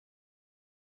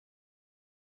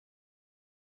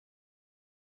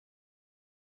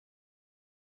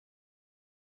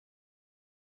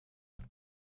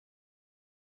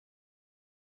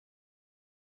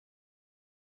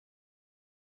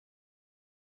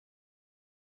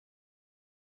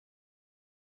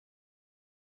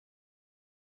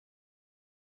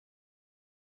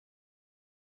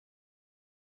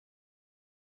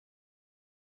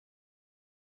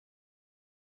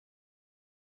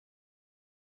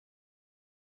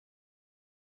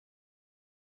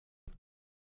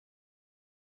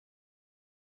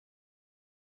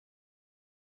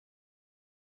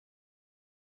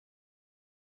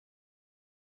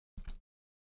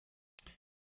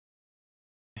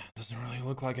 Doesn't really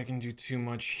look like I can do too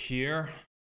much here.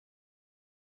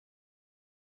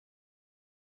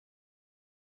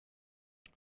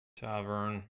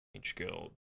 Tavern, H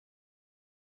Guild.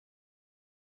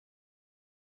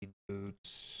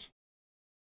 Boots.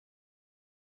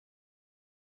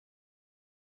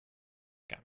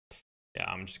 Okay.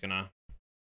 Yeah, I'm just gonna.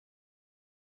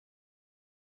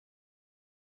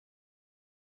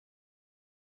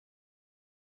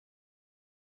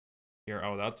 Here,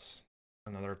 oh, that's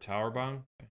another tower bomb.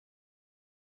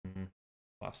 Okay.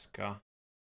 Veluska.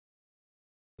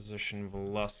 Position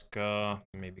Veluska.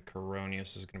 Maybe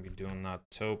Coronius is gonna be doing that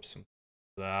taupe, some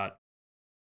that.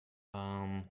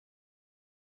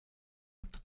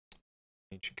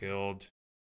 Each guild.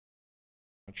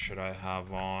 What should I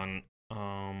have on?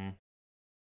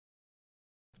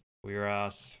 Weird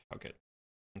ass. Fuck it.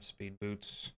 Speed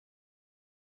boots.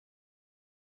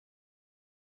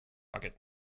 Fuck it.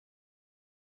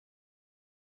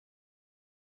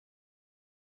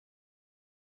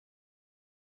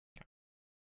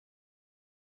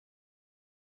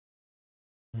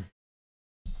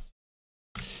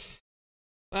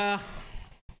 Ah.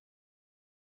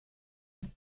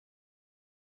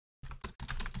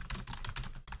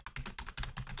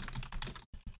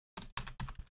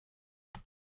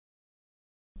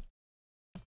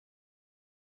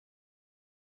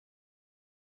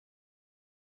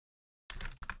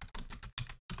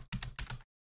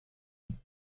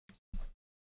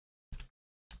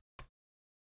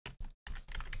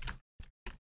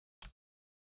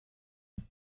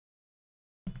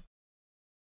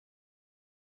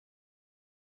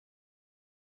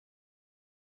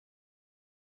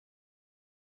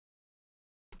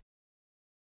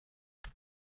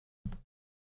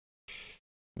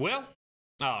 Well,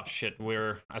 oh shit,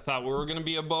 I thought we were gonna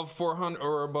be above 400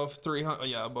 or above 300.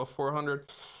 Yeah, above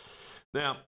 400.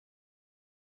 Damn.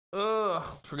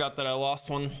 Forgot that I lost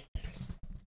one.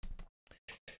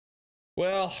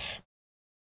 Well,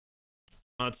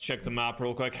 let's check the map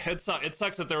real quick. It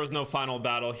sucks that there was no final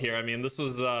battle here. I mean, this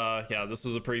was yeah, this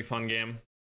was a pretty fun game.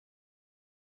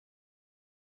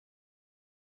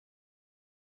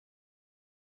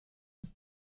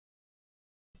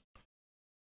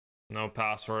 No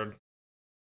password.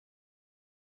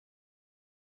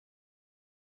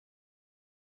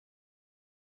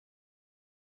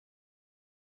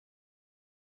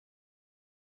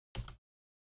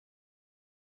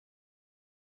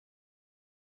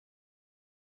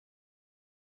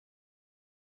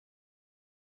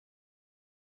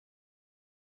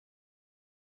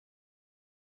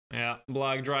 Yeah,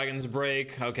 Black Dragon's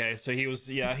break. Okay, so he was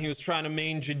trying to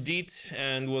main Jadit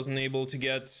and wasn't able to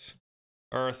get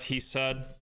Earth, he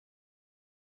said.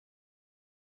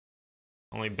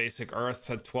 Only basic Earth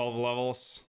had 12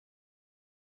 levels.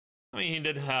 I mean, he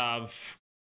did have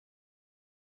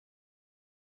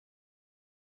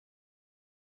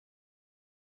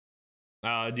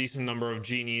a decent number of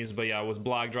genies, but yeah, it was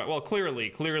Black Dragon. Well,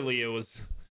 clearly it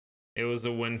was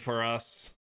a win for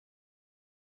us.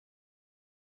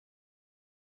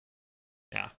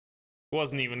 Yeah,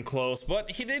 Wasn't even close,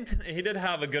 but he did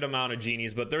have a good amount of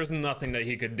genies, but there's nothing that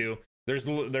he could do. There's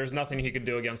nothing he could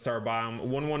do against our biome.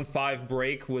 115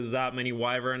 break with that many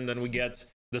wyvern, then we get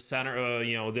the center,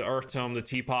 you know, the Earth Tome, the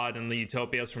Teapot, and the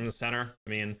Utopias from the center. I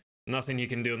mean, nothing he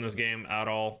can do in this game at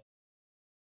all.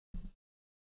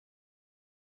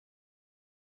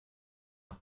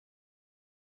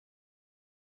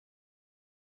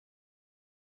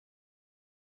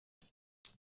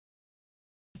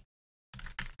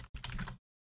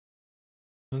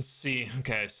 Let's see.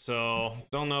 Okay, so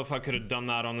don't know if I could have done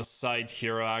that on the side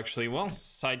hero, actually. Well,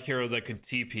 side hero that could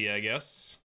TP, I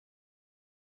guess.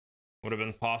 Would have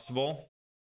been possible.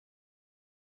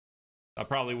 I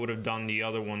probably would have done the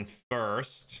other one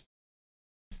first.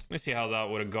 Let me see how that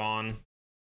would have gone.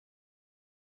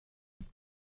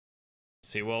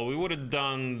 Let's see, well, we would have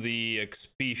done the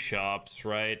XP shops,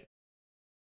 right?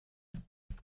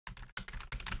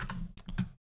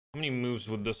 How many moves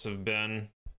would this have been?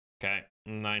 Okay,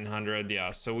 900,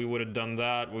 yeah. So we would have done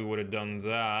that. We would have done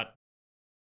that.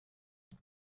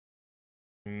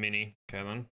 Mini, okay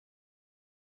then.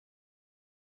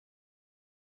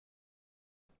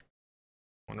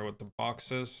 Wonder what the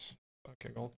box is. Okay,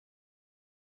 gold.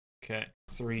 Okay,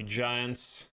 3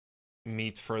 giants.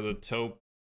 Meat for the taupe.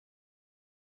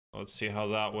 Let's see how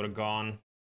that would have gone.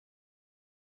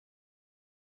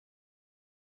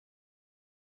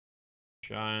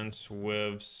 Giants,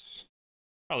 whiffs.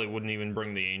 Probably wouldn't even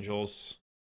bring the angels.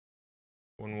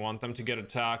 Wouldn't want them to get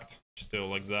attacked. Still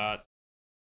like that.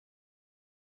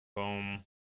 Boom.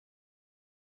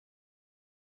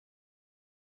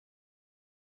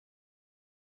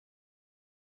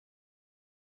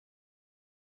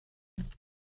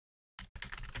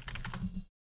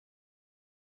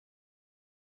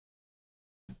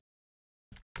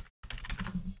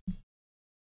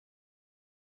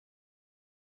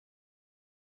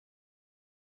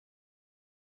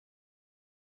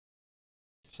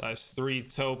 Size 3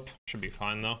 taupe. Should be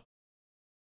fine though.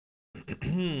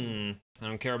 I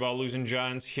don't care about losing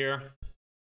giants here.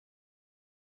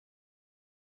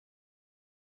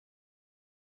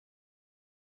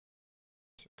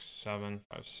 Six, 7,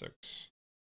 5, 6.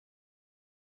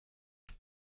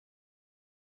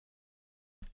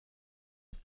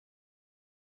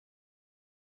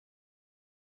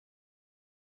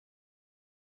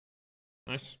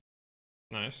 Nice.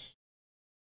 Nice.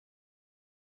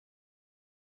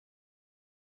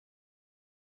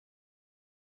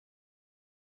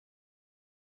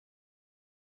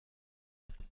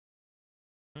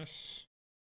 Nice.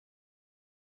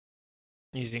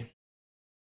 Easy.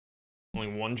 Only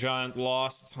 1 giant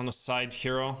lost on a side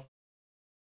hero.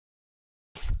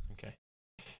 Okay.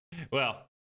 Well,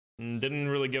 didn't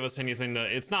really give us anything to...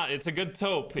 It's a good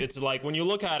taupe. It's like, when you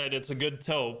look at it, it's a good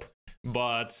taupe.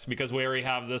 But because we already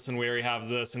have this, and we already have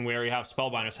this, and we already have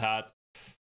Spellbinder's Hat,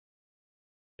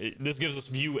 this gives us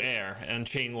View Air and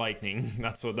Chain Lightning.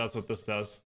 That's what this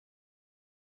does.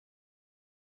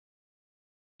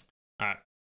 Alright.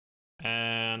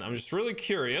 And I'm just really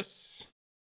curious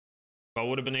if I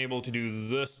would have been able to do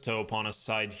this taupe on a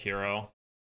side hero.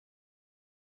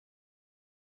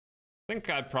 I think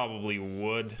I probably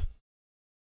would.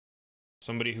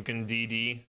 Somebody who can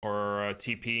DD or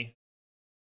TP.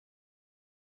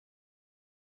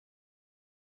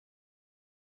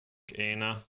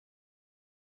 Ana.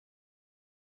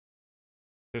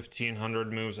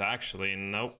 1500 moves, actually.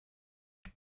 Nope.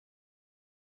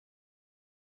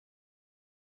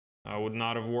 That would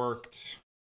not have worked.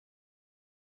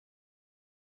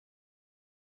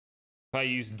 If I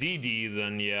use DD,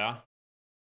 then yeah.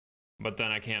 But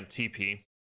then I can't TP.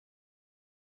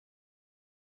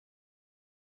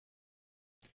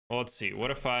 Well, let's see.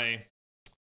 What if I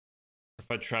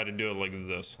try to do it like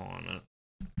this? Hold on a minute.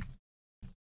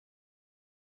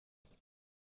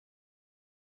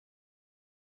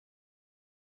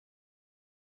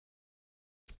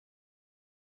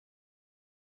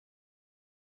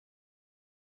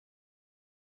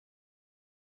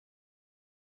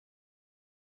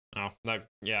 Oh,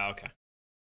 yeah, okay.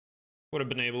 Would have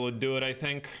been able to do it, I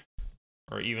think.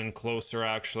 Or even closer,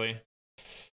 actually.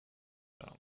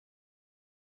 So.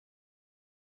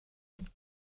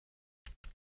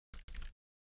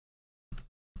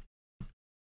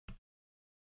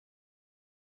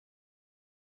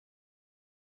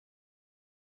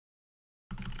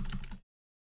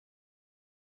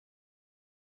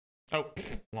 Oh,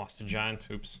 lost a giant.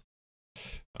 Oops.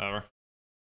 Whatever.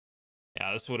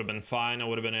 Yeah, this would have been fine. I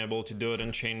would have been able to do it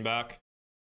and chain back.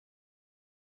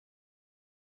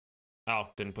 Oh,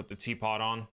 didn't put the teapot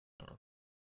on.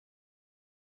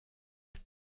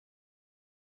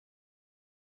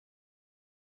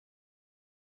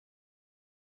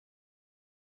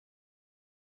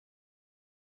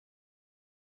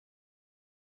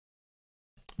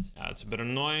 Yeah, it's a bit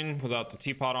annoying without the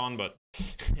teapot on, but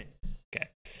okay.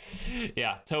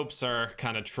 Yeah, taupes are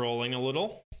kind of trolling a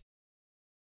little.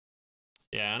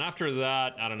 Yeah, and after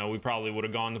that, I don't know, we probably would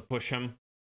have gone to push him.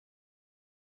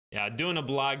 Yeah, doing a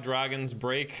Black Dragon's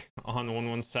break on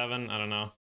 117, I don't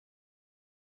know.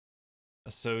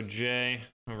 SOJ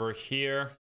over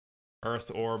here.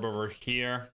 Earth Orb over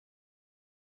here.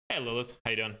 Hey Lilith,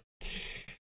 how you doing?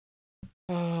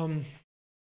 I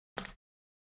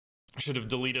should have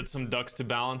deleted some ducks to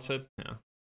balance it. Yeah.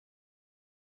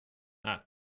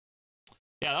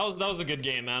 Yeah, that was a good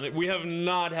game, man. We have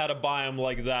not had a biome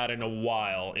like that in a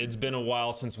while. It's been a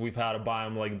while since we've had a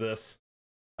biome like this.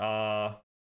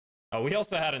 We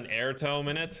also had an air tome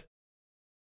in it.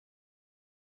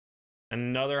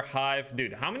 Another hive.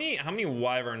 Dude, how many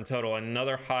wyvern total?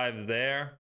 Another hive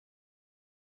there.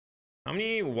 How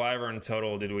many wyvern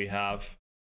total did we have?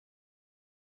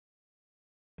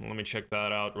 Let me check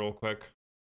that out real quick.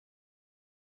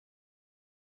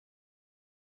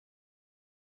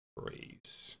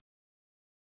 Raise.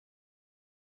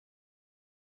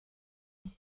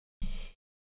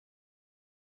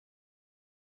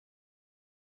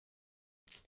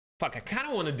 Fuck, I kind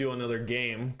of want to do another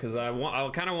game because I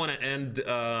kind of want to end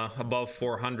above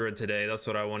 400 today. That's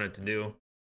what I wanted to do.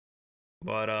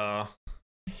 But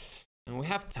and we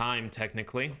have time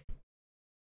technically.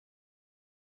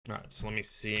 All right, so let me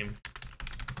see.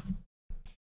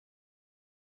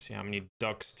 See how many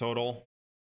ducks total.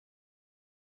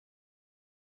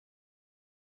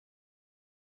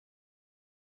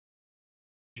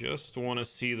 Just want to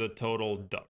see the total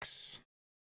ducks.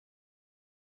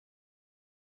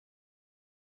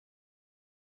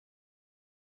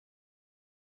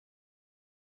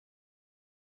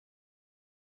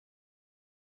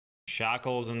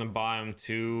 Shackles in the biome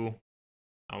too.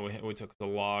 Oh, we took the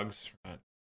logs. Right.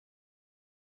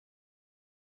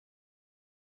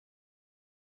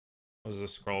 What was the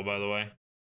scroll, by the way?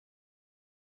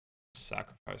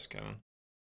 Sacrifice, Kevin.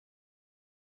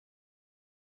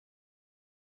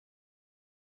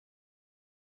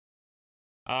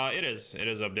 It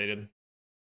is updated.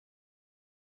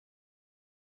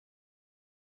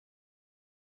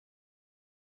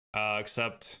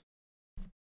 Except,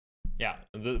 yeah,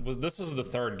 this was the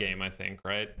third game, I think,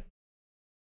 right?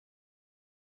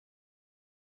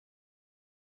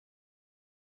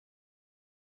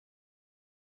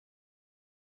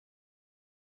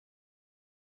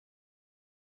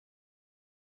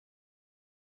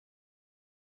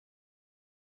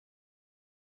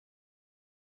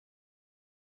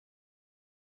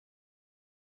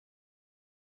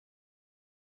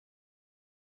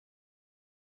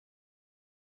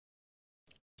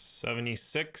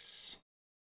 $76.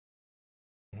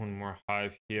 One more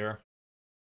hive here.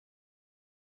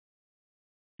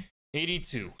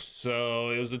 82. So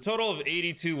it was a total of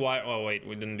 82 oh wait,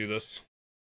 we didn't do this.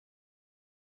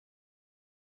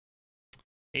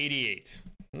 88.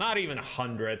 Not even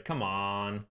 100. Come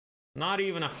on. Not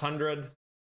even 100.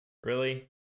 Really?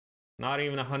 Not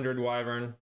even 100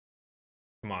 wyvern.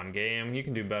 Come on, game. You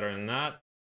can do better than that.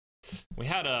 We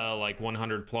had a like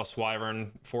 100 plus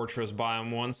wyvern fortress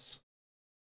biome once.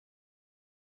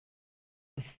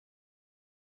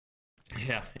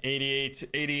 Yeah,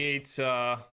 88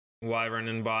 wyvern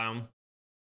in biome.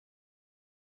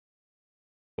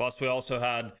 Plus we also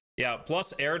had, yeah,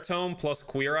 plus air tome, plus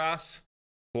queer ass,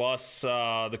 plus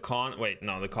the con. Wait,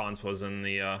 no, the cons was in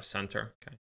the center.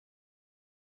 Okay.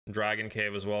 Dragon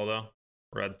cave as well though.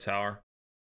 Red tower.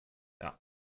 Yeah.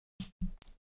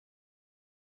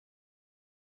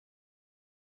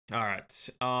 All right.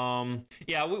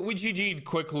 Yeah, we GG'd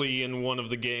quickly in one of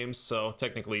the games, so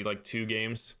technically like 2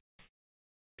 games.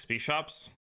 XP shops.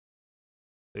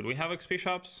 Did we have XP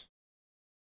shops?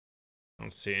 I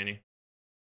don't see any.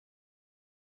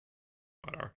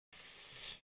 Whatever.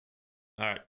 All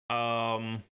right.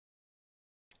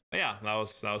 Yeah, that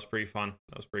was pretty fun.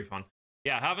 That was pretty fun.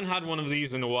 Yeah, I haven't had one of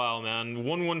these in a while, man.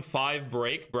 115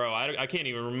 break, bro. I can't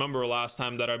even remember last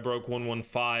time that I broke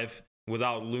 115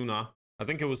 without Luna. I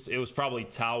think it was probably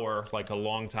Tower like a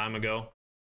long time ago.